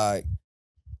tiny bike,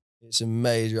 it's a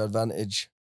major advantage.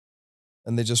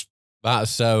 And they just That's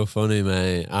so funny,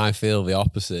 mate. I feel the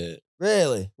opposite.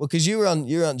 really well because you were on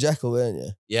Jekyll, weren't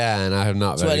you? Yeah, and I'm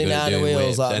not very good at 29 doing wheels.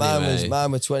 whips Like anyway.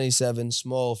 mine were 27,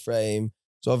 small frame.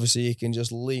 So obviously you can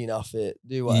just lean off it,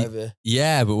 do whatever.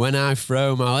 Yeah, but when I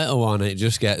throw my little one, it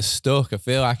just gets stuck. I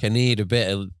feel like I need a bit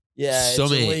of it's a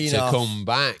something lean to off. come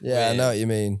back. Yeah, with. I know what you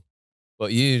mean.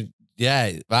 But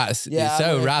it's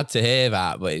so rad to hear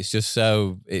that, but it's just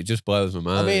it just blows my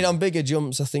mind. I mean, on bigger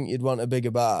jumps, I think you'd want a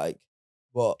bigger bike.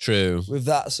 But true. with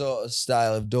that sort of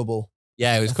style of double.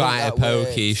 Yeah, it was quite a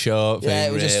pokey, short thing, Yeah,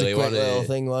 it was really, just a quick wasn't little it?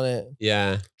 thing, wasn't it?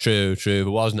 Yeah, true. It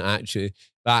wasn't actually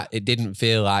that. It didn't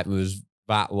feel like it was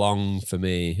that long for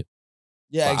me.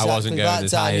 Yeah, but exactly. I wasn't going that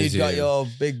as time high you'd as got you. your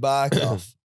big bike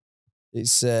off.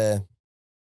 It's.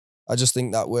 I just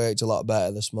think that worked a lot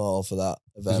better, the small, for that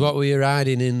event. Because what were you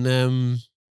riding in?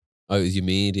 Oh, it was your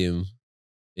medium.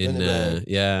 Winterberg.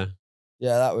 Yeah,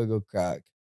 that was a good crack.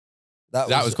 That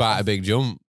was quite a big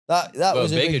jump. That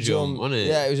was a bigger big jump, wasn't it?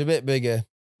 Yeah, it was a bit bigger.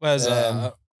 Where's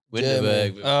that?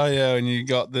 Winterberg. Oh yeah, and you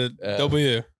got the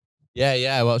W.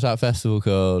 Yeah. What's that festival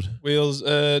called? Wheels,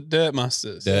 Dirt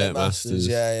Masters. Dirt Masters.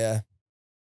 Yeah.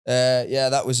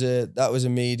 That was a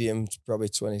medium, probably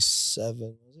 27.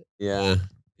 Was it? Yeah.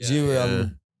 'Cause you were on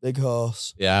the big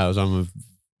horse. Yeah, I was on with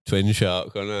Twin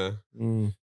Shark, wasn't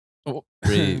I?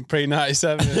 Pre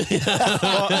 97.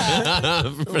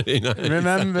 Pretty nice.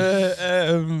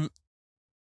 Remember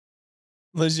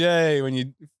Leger when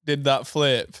you did that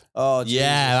flip? Oh, Jesus.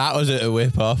 Yeah, that was at a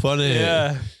whip off, wasn't it?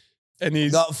 Yeah. And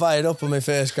he got fired up on my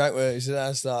first crankworks, and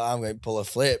I thought, I'm going to pull a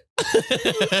flip.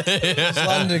 Just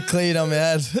landed clean on my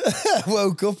head.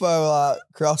 Woke up, I was like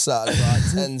cross-eyed for like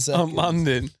 10 seconds. on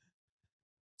landing.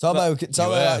 Tomo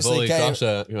actually came.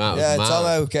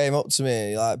 Tomo came up to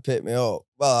me, like picked me up.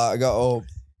 Well, I got up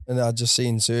and I'd just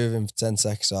seen two of him for 10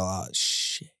 seconds. I was like,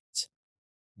 shit.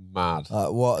 Mad.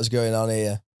 Like, what is going on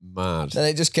here? Mad. Then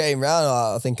it just came round.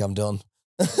 I think I'm done.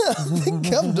 I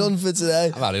think I'm done for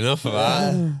today. I've had enough of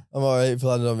that. I'm all right for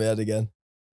landing on my head again.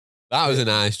 That was a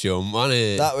nice jump, wasn't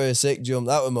it? That was a sick jump.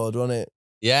 That was mud, wasn't it?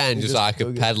 Yeah, and You just just like a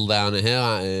dug it. pedal down a hill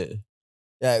at it.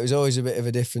 Yeah, it was always a bit of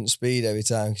a different speed every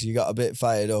time because you got a bit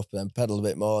fired up and then pedaled a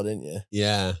bit more, didn't you?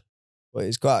 Yeah. But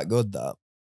it's quite good, that.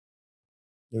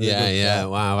 It was a good Yeah. car.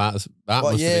 Wow, that What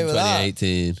must have year been was that?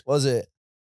 2018. Was it?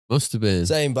 Must have been.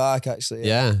 Same bike, actually.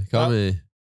 Yeah, come here.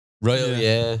 Royal,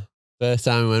 yeah. First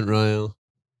time we went Royal.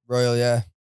 Royal, yeah.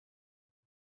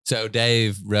 So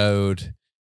Dave rode,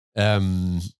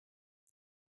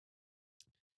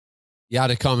 you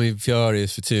had a Commie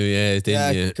Furious for 2 years,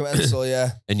 didn't you? Commensal,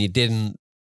 yeah. And you didn't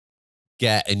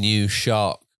get a new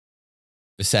shock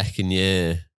the second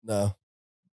year. No.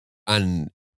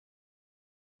 And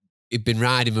he'd been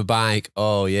riding my bike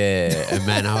all year. And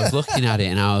then I was looking at it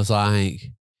and I was like,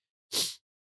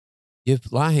 you're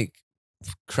like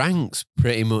cranks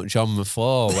pretty much on the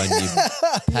floor when you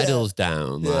pedals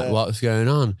down. Like, Yeah. what's going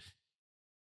on?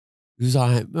 He was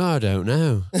like, oh, I don't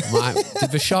know. I'm like,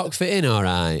 did the shock fit in all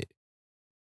right?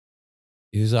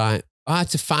 He was like, I had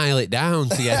to file it down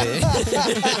to get it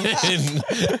in.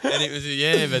 And it was a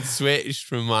year they'd switched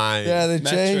from like... Yeah, they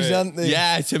changed, hadn't they?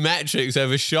 Yeah, to metric. So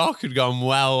the shock had gone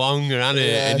well longer, hadn't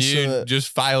it? Yeah, And you just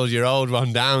filed your old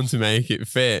one down to make it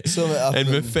fit. Something happened. And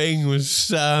the thing was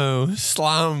so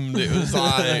slammed. It was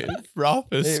like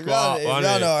proper squat, It wasn't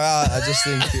ran it? all right. I just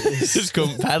think it was... Just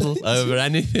couldn't pedal over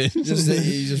anything. Just think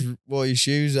you just wore your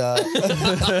shoes out.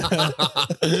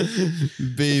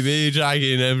 BB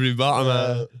dragging every bottom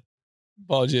out.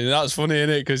 Bodging. That's funny, isn't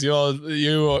it? Because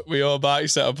with your bike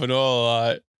setup and all,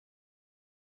 like,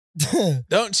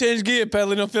 don't change gear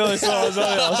pedaling uphill as far as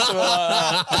I or something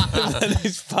like that. And then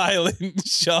he's filing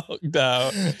shock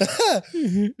down.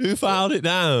 Who filed it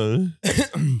down?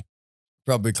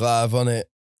 Probably Clive on it.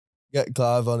 Get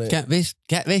Clive on it. Get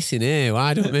this in here.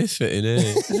 Why don't this fit in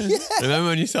here? Remember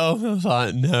when you told me? I was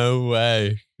like, no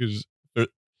way. Because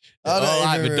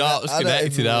the dots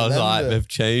connected. I was like, they've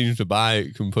changed the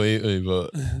bike completely. But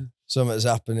something's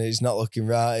happened. It's not looking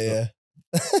right here.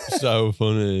 so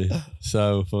funny.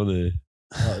 So funny.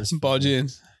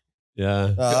 Bodging.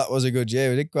 Yeah. Oh, that was a good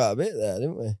year. We did quite a bit there,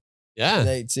 didn't we? Yeah. In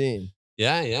 18.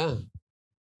 Yeah.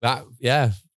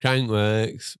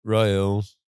 Crankworks, Royal.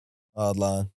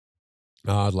 Hardline.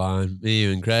 Me,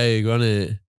 you and Craig, wasn't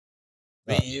it?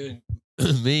 Me,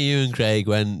 you and Craig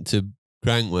went to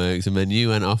Crankworks and then you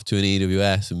went off to an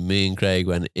EWS and me and Craig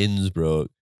went Innsbruck.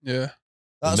 Yeah.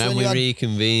 And then we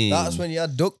reconvened. That's when you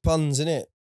had duck ponds, innit?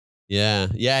 Yeah.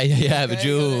 The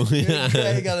jewel. Yeah.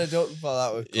 Craig had a duck pond.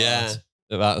 That was class.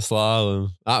 Yeah. That slalom.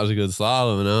 That was a good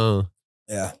slalom and all.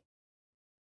 Yeah.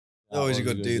 Always a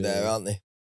good dude there, aren't they?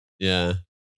 Yeah.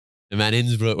 And then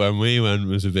Innsbruck when we went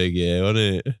was a big year,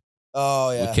 wasn't it?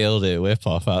 Oh, yeah. We killed it, whip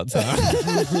off that time.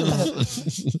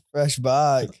 Fresh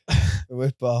bike. A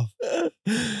whip off.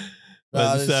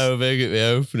 Went so big at the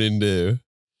opening, do.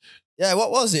 Yeah,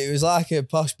 what was it? It was like a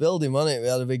posh building, wasn't it? We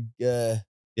had a big... Yeah,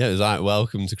 it was like,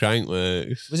 welcome to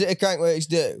Crankworks. Was it a Crankworks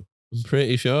do? I'm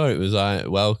pretty sure it was like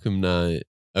welcome night,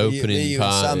 opening you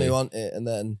party. and Sammy want it, and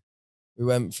then we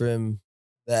went from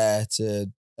there to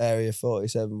Area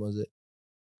 47. Was it?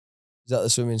 Is that the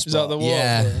swimming spot? Is that the water?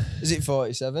 Yeah. Is it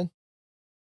 47?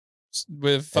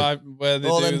 With 5 where they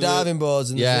all do them diving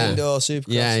boards and the indoor supercross.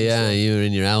 Yeah, you were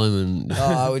in your element. Oh,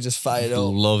 I was just fired up.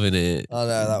 Loving it. Oh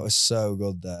no, that was so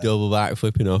good there. Double back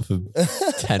flipping off a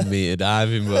 10-meter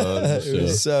diving board. It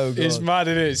was so good. It's mad,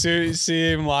 isn't it? So you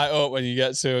see him light up when you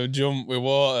get to a jump with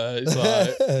water. It's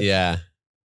like Yeah.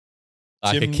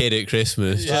 Like a kid at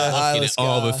Christmas, Yeah. looking at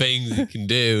all the things he can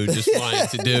do, just wanting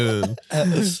to do them.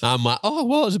 I'm like, oh,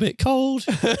 water's a bit cold.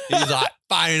 He's like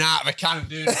firing out of a cannon,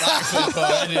 doing a backflip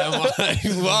already. I'm like,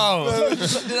 whoa.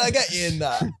 Did I get you in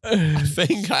that? I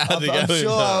think I had to go I'm in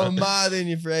sure that. I'm mad in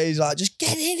your phrase. Like, just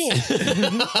get in it.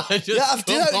 Just You don't have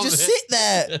to, come on just it. sit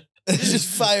there. Just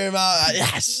fire him out. Like,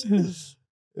 yes.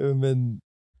 It been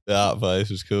That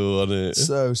place was cool, wasn't it?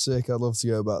 so sick. I'd love to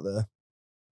go back there.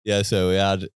 Yeah, so we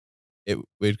had it.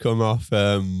 We'd come off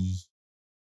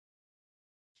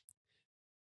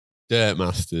Dirt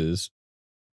Masters,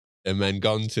 and then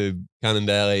gone to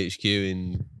Cannondale HQ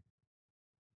in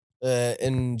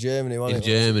Germany, wasn't In it?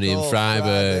 Germany, in What's it called?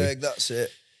 Freiburg. That's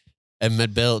it. and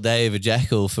they'd built Dave a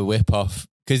Jekyll for whip off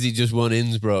because he just won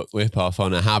Innsbruck whip off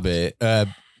on a habit.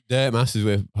 Dirt Masters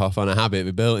whip off on a habit.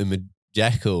 We built him a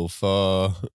Jekyll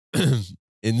for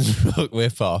Innsbruck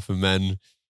whip off, and then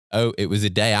it was a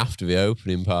day after the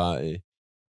opening party,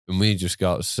 and we just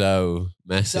got so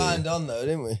messy. Signed on though,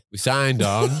 didn't we? We signed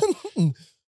on.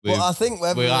 But I think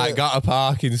we like got a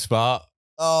parking spot.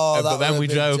 Oh, But then we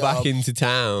drove back into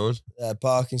town. Yeah,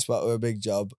 parking spot were a big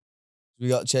job. We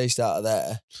got chased out of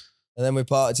there, and then we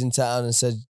parked in town and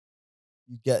said,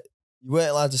 "You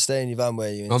weren't allowed to stay in your van, were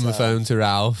you?" On the phone to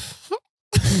Ralph.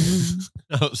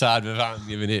 Outside the van,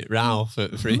 giving it Ralph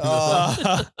at free.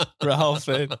 Oh. Ralph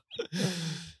in.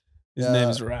 His Yeah.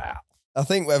 name's Ralph. I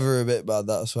think weather were a bit bad.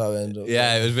 That's why we ended up.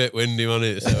 Yeah, it was a bit windy,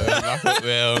 wasn't it? So we went back up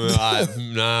there and we were like,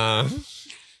 nah.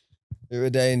 It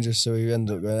was dangerous, so we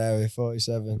ended up going Area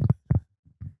 47.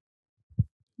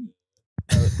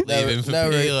 Leaving for no,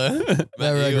 Peeler.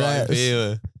 no regrets.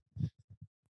 Peeler.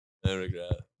 No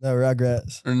regret. No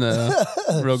regrets. No.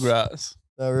 Rugrats.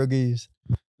 No ruggies.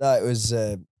 No, it was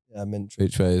mint.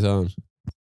 Which way is on?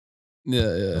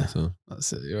 Yeah, yeah. That's on.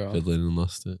 That's it. You're on. Fiddling and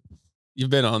lost it. You've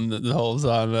been on the whole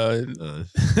time, though.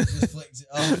 Nice. Just flicked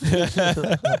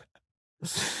it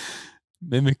off.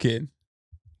 Mimicking.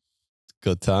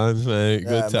 Good times, mate. Yeah,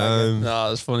 Good times.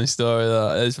 No, it's a funny story.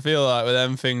 That I just feel like with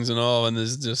them things and all, and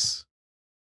there's just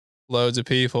loads of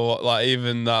people, like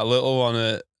even that little one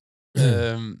at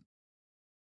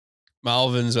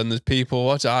Malvin's, when there's people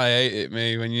watching. I hate it,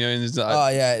 me, when you're in. Oh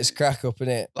yeah, it's crack up,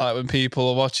 innit? Like when people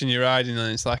are watching you riding,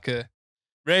 and it's like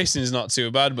racing's not too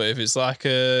bad, but if it's like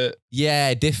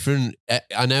Yeah, different.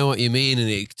 I know what you mean, and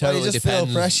it totally you just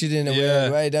depends. feel pressured in a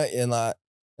weird way, don't you? And like,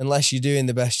 unless you're doing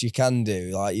the best you can do,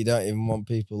 like you don't even want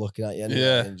people looking at you anyway.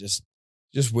 Yeah. And just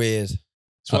weird.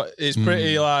 it's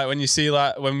pretty like when you see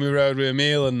like when we rode with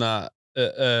Emil and that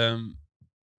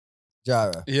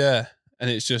Gyro. yeah, and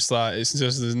it's just like it's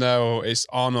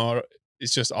on or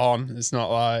it's just on. It's not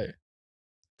like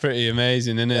pretty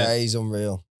amazing, isn't Yeah, it? he's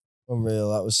unreal.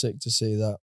 Unreal. That was sick to see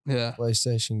that Yeah.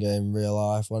 PlayStation game in real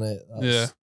life, wasn't it? That's Yeah.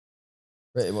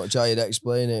 pretty much how you'd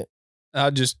explain it.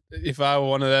 If I were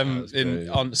one of them That's great.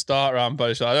 on the start round,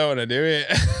 but I don't want to do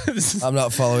it. I'm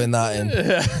not following that in.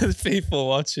 There's people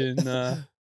watching.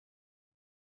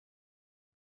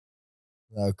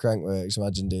 No, Crankworks.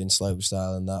 Imagine doing slope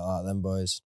style and that like them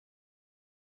boys.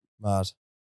 Mad.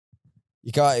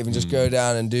 You can't even just go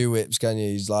down and do whips, can you?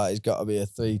 He's got to be a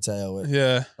 3-tail whip.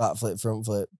 Yeah, Back flip, front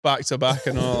flip. back to back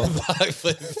and all.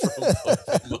 Backflip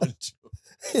from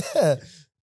Yeah.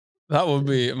 That would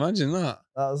be. Imagine that.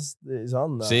 It's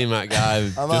on that. Seen that guy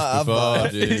just might have before,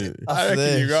 that. dude. I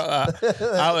reckon you got that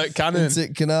outlet cannon.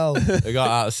 Intic Canal. I got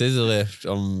out scissor lift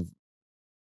on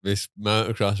this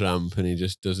motocross ramp, and he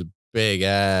just does a big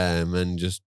air and then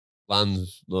just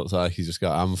lands. Looks like he's just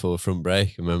got a handful of front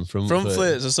brake and then front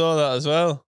flips. I saw that as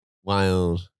well.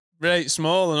 Wild. Right,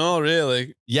 small and all,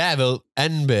 really. Yeah, the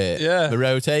end bit. Yeah. The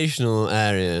rotational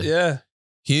area. Yeah,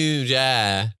 Huge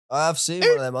air. I have seen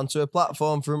one of them onto a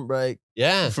platform front brake.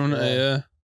 Yeah. in front of it. Yeah. I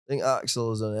think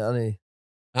Axel's on it, hasn't he?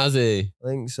 Has he? I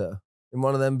think so. In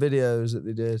one of them videos that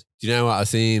they did. Do you know what I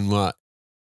seen? What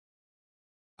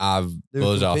I've They were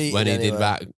buzzed off competing when he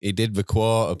anyway. He did the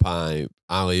quarter pipe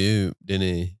alley oop, didn't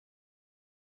he?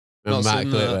 Remember Not that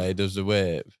seen clip that. where he does the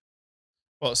whip?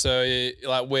 What? So he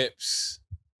like whips.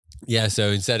 Yeah. So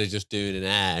instead of just doing an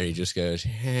air, he just goes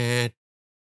and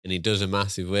he does a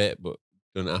massive whip, but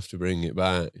doesn't have to bring it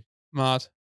back. Mad.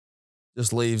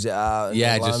 just leaves it out. And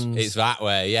Yeah, then just lands. it's that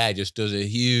way. Yeah, it just does a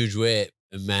huge whip,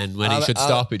 and then when he I'm- should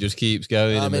stop, it just keeps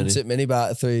going. I'm into mini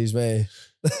bite threes, me.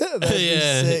 That'd be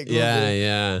Yeah, sick, wouldn't yeah, it?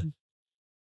 yeah.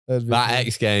 That'd be That cool.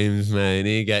 X Games, man,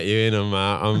 he get you in on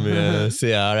my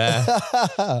CRF.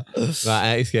 That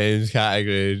X Games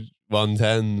category,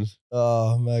 110s.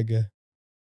 Oh, mega.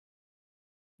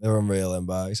 They're unreal in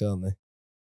bikes, aren't they?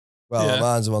 Well, Yeah.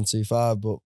 mine's a 125,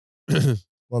 but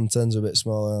 110s are a bit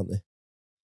smaller, aren't they?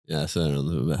 Yeah, so they're on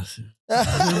the best.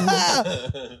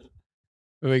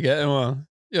 Are we getting one?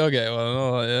 You're getting one,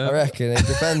 all right, yeah. I reckon it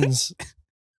depends. If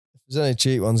there's any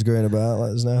cheap ones going about,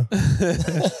 let us know.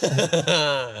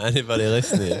 Anybody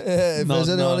listening? If Not- there's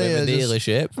anyone not here, A just-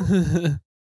 dealership.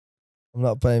 I'm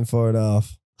not paying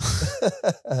 4.5.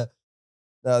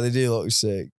 No, they do look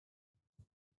sick.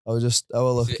 I was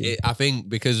lucky. I think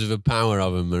because of the power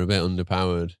of them, they're a bit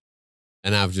underpowered.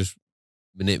 And I've just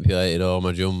manipulated all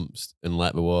my jumps and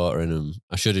let the water in them.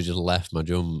 I should have just left my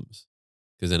jumps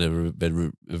because then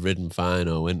I've ridden fine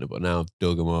all winter, but now I've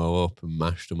dug them all up and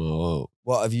mashed them all up.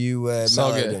 What have you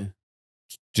Soggy. mellowed them?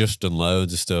 Just done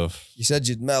loads of stuff. You said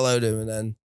you'd mellowed them and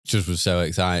then... Just was so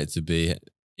excited to be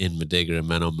in my digger and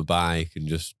then on my bike and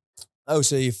just... Oh,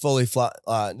 so you're fully flat?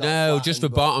 Like, not No, just the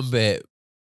flattened, but bottom bit.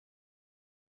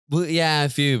 Well, yeah, a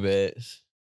few bits.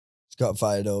 It's got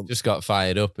fired up. Just got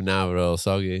fired up and now we're all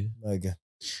soggy. Mega.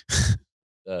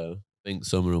 So I think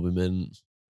summer will be mint.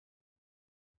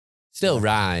 Still Yeah.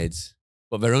 rides,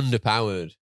 but they're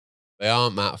underpowered. They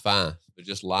aren't that fast. They're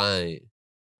just light,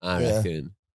 I Yeah.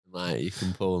 reckon. Like, you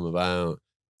can pull them about.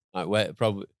 Like,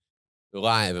 probably they're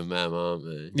lighter than them, aren't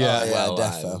they? Yeah. Yeah, well, defo.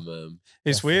 lighter than them.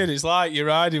 It's Definitely. weird. It's like you're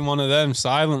riding one of them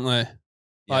silently.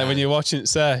 Like when you're watching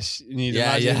Sesh, and you'd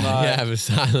imagine like, the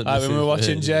silence. like when we were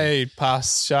watching is- Jade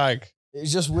pass Shag.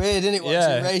 It's just weird, isn't it? Watching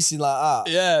Yeah. racing like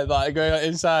that. Yeah, like going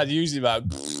inside, usually like.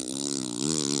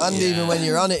 And even Yeah. when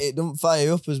you're on it, it doesn't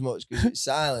fire up as much because it's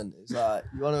silent. It's like,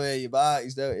 you want to hear your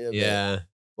bikes, don't you? a bit? Yeah.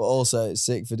 But also, it's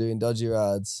sick for doing dodgy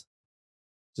rides.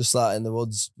 Just like in the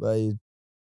woods where you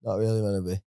not really want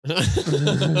to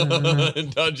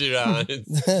Dodgy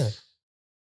rides. be. Yeah,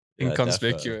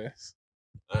 Inconspicuous.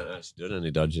 I haven't actually done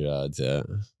any dodgy rides yet.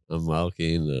 I'm well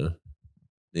keen though.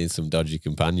 Need some dodgy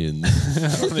companions.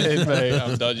 I'm in, mate.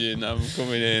 I'm dodging. I'm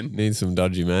coming in. Need some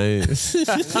dodgy mates.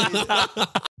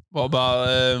 What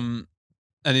about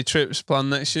any trips planned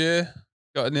next year?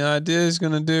 Got any ideas?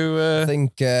 Gonna do? I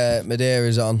think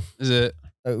Madeira's on. Is it?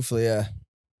 Hopefully, yeah.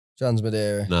 Trans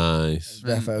Madeira. Nice.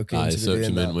 Defo keen That to is be such a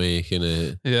doing mint that. week,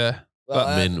 innit? Yeah. Well,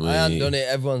 But mint I hadn't week. done it.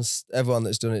 Everyone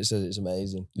that's done it says it's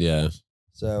amazing. Yeah.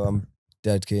 So I'm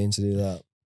dead keen to do that.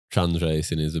 Trans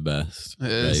racing is the best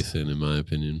It is. racing, in my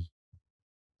opinion.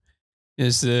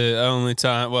 It's the only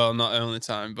time. Well, not only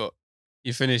time, but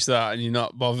you finish that and you're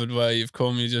not bothered where you've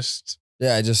come. You just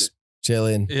Yeah, just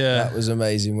chilling. Yeah. That was an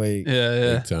amazing week.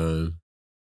 yeah. Big time.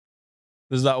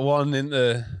 There's that one in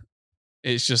the.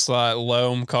 It's just like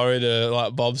loam corridor,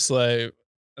 like bobsleigh,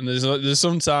 and there's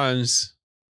sometimes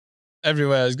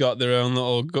everywhere has got their own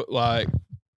little like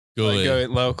Gully.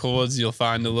 going local woods. You'll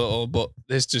find a little, but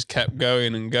this just kept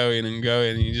going and going and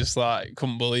going. And you just like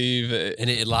couldn't believe it. And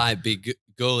it'd like be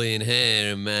gully in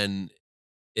here, and then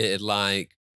it'd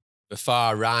like the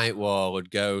far right wall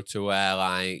would go to where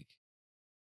like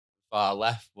far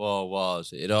left wall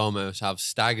was. It'd almost have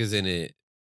staggers in it,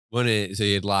 wouldn't it? So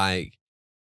you'd like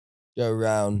Go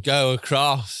round. go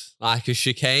across like a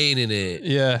chicane in it.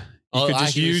 Yeah, you Or could like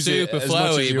just it was use it super as much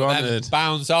as flowy, you but then wanted.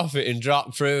 bounce off it and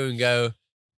drop through and go.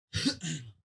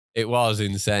 It was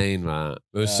insane, man.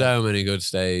 There were Yeah. so many good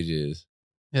stages.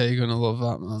 Yeah, you're gonna love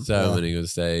that, man. So Yeah. many good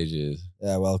stages.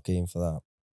 Yeah, well keen for that.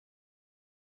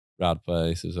 Rad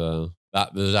place as well.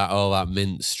 There's all that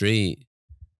Mint Street.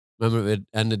 Remember at the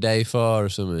end of day 4 or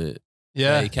something?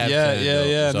 Yeah, Where you kept yeah. turning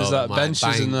up, There's all that them, benches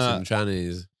banks and that. and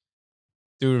trannies.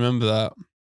 Do remember that?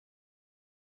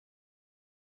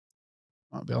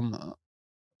 Might be on that.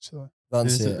 Actually,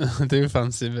 Fancy it. I do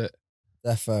fancy it.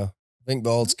 Defo. I think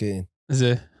Bald's keen. Is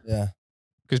it? Yeah.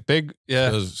 Because big, yeah.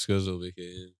 Scuzz will be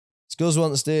keen. Scuzz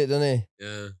wants to do it, doesn't he?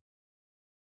 Yeah.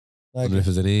 Like Wonder if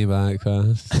there's an e-bike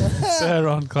pass.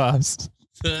 Sarah on class.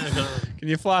 Can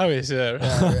you fly with Sarah?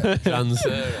 Yeah,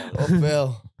 Transfer.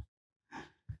 uphill.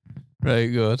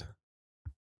 Very good.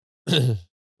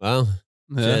 Well,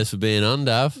 Yeah. cheers for being on,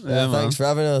 Dav. Yeah, Yeah, man. thanks for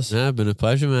having us. Yeah, been a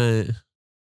pleasure, mate.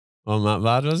 Wasn't that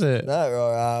bad, was it? No, you're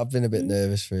all right. I've been a bit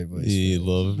nervous for it, but it's You fine.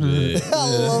 loved it.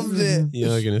 I loved it.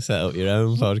 You're going to set up your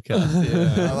own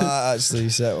podcast. I might actually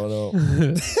set one up.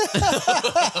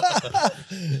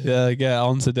 Yeah, get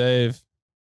on to Dave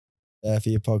For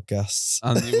your podcasts.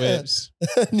 and your whips.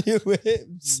 New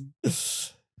whips.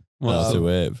 That's a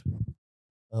whip.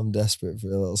 I'm desperate for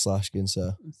a little slashkin,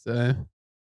 so. So,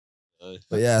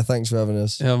 But yeah, thanks for having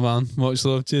us. yeah, man. Much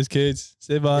love. Cheers, kids.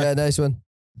 Say bye. Yeah, nice one.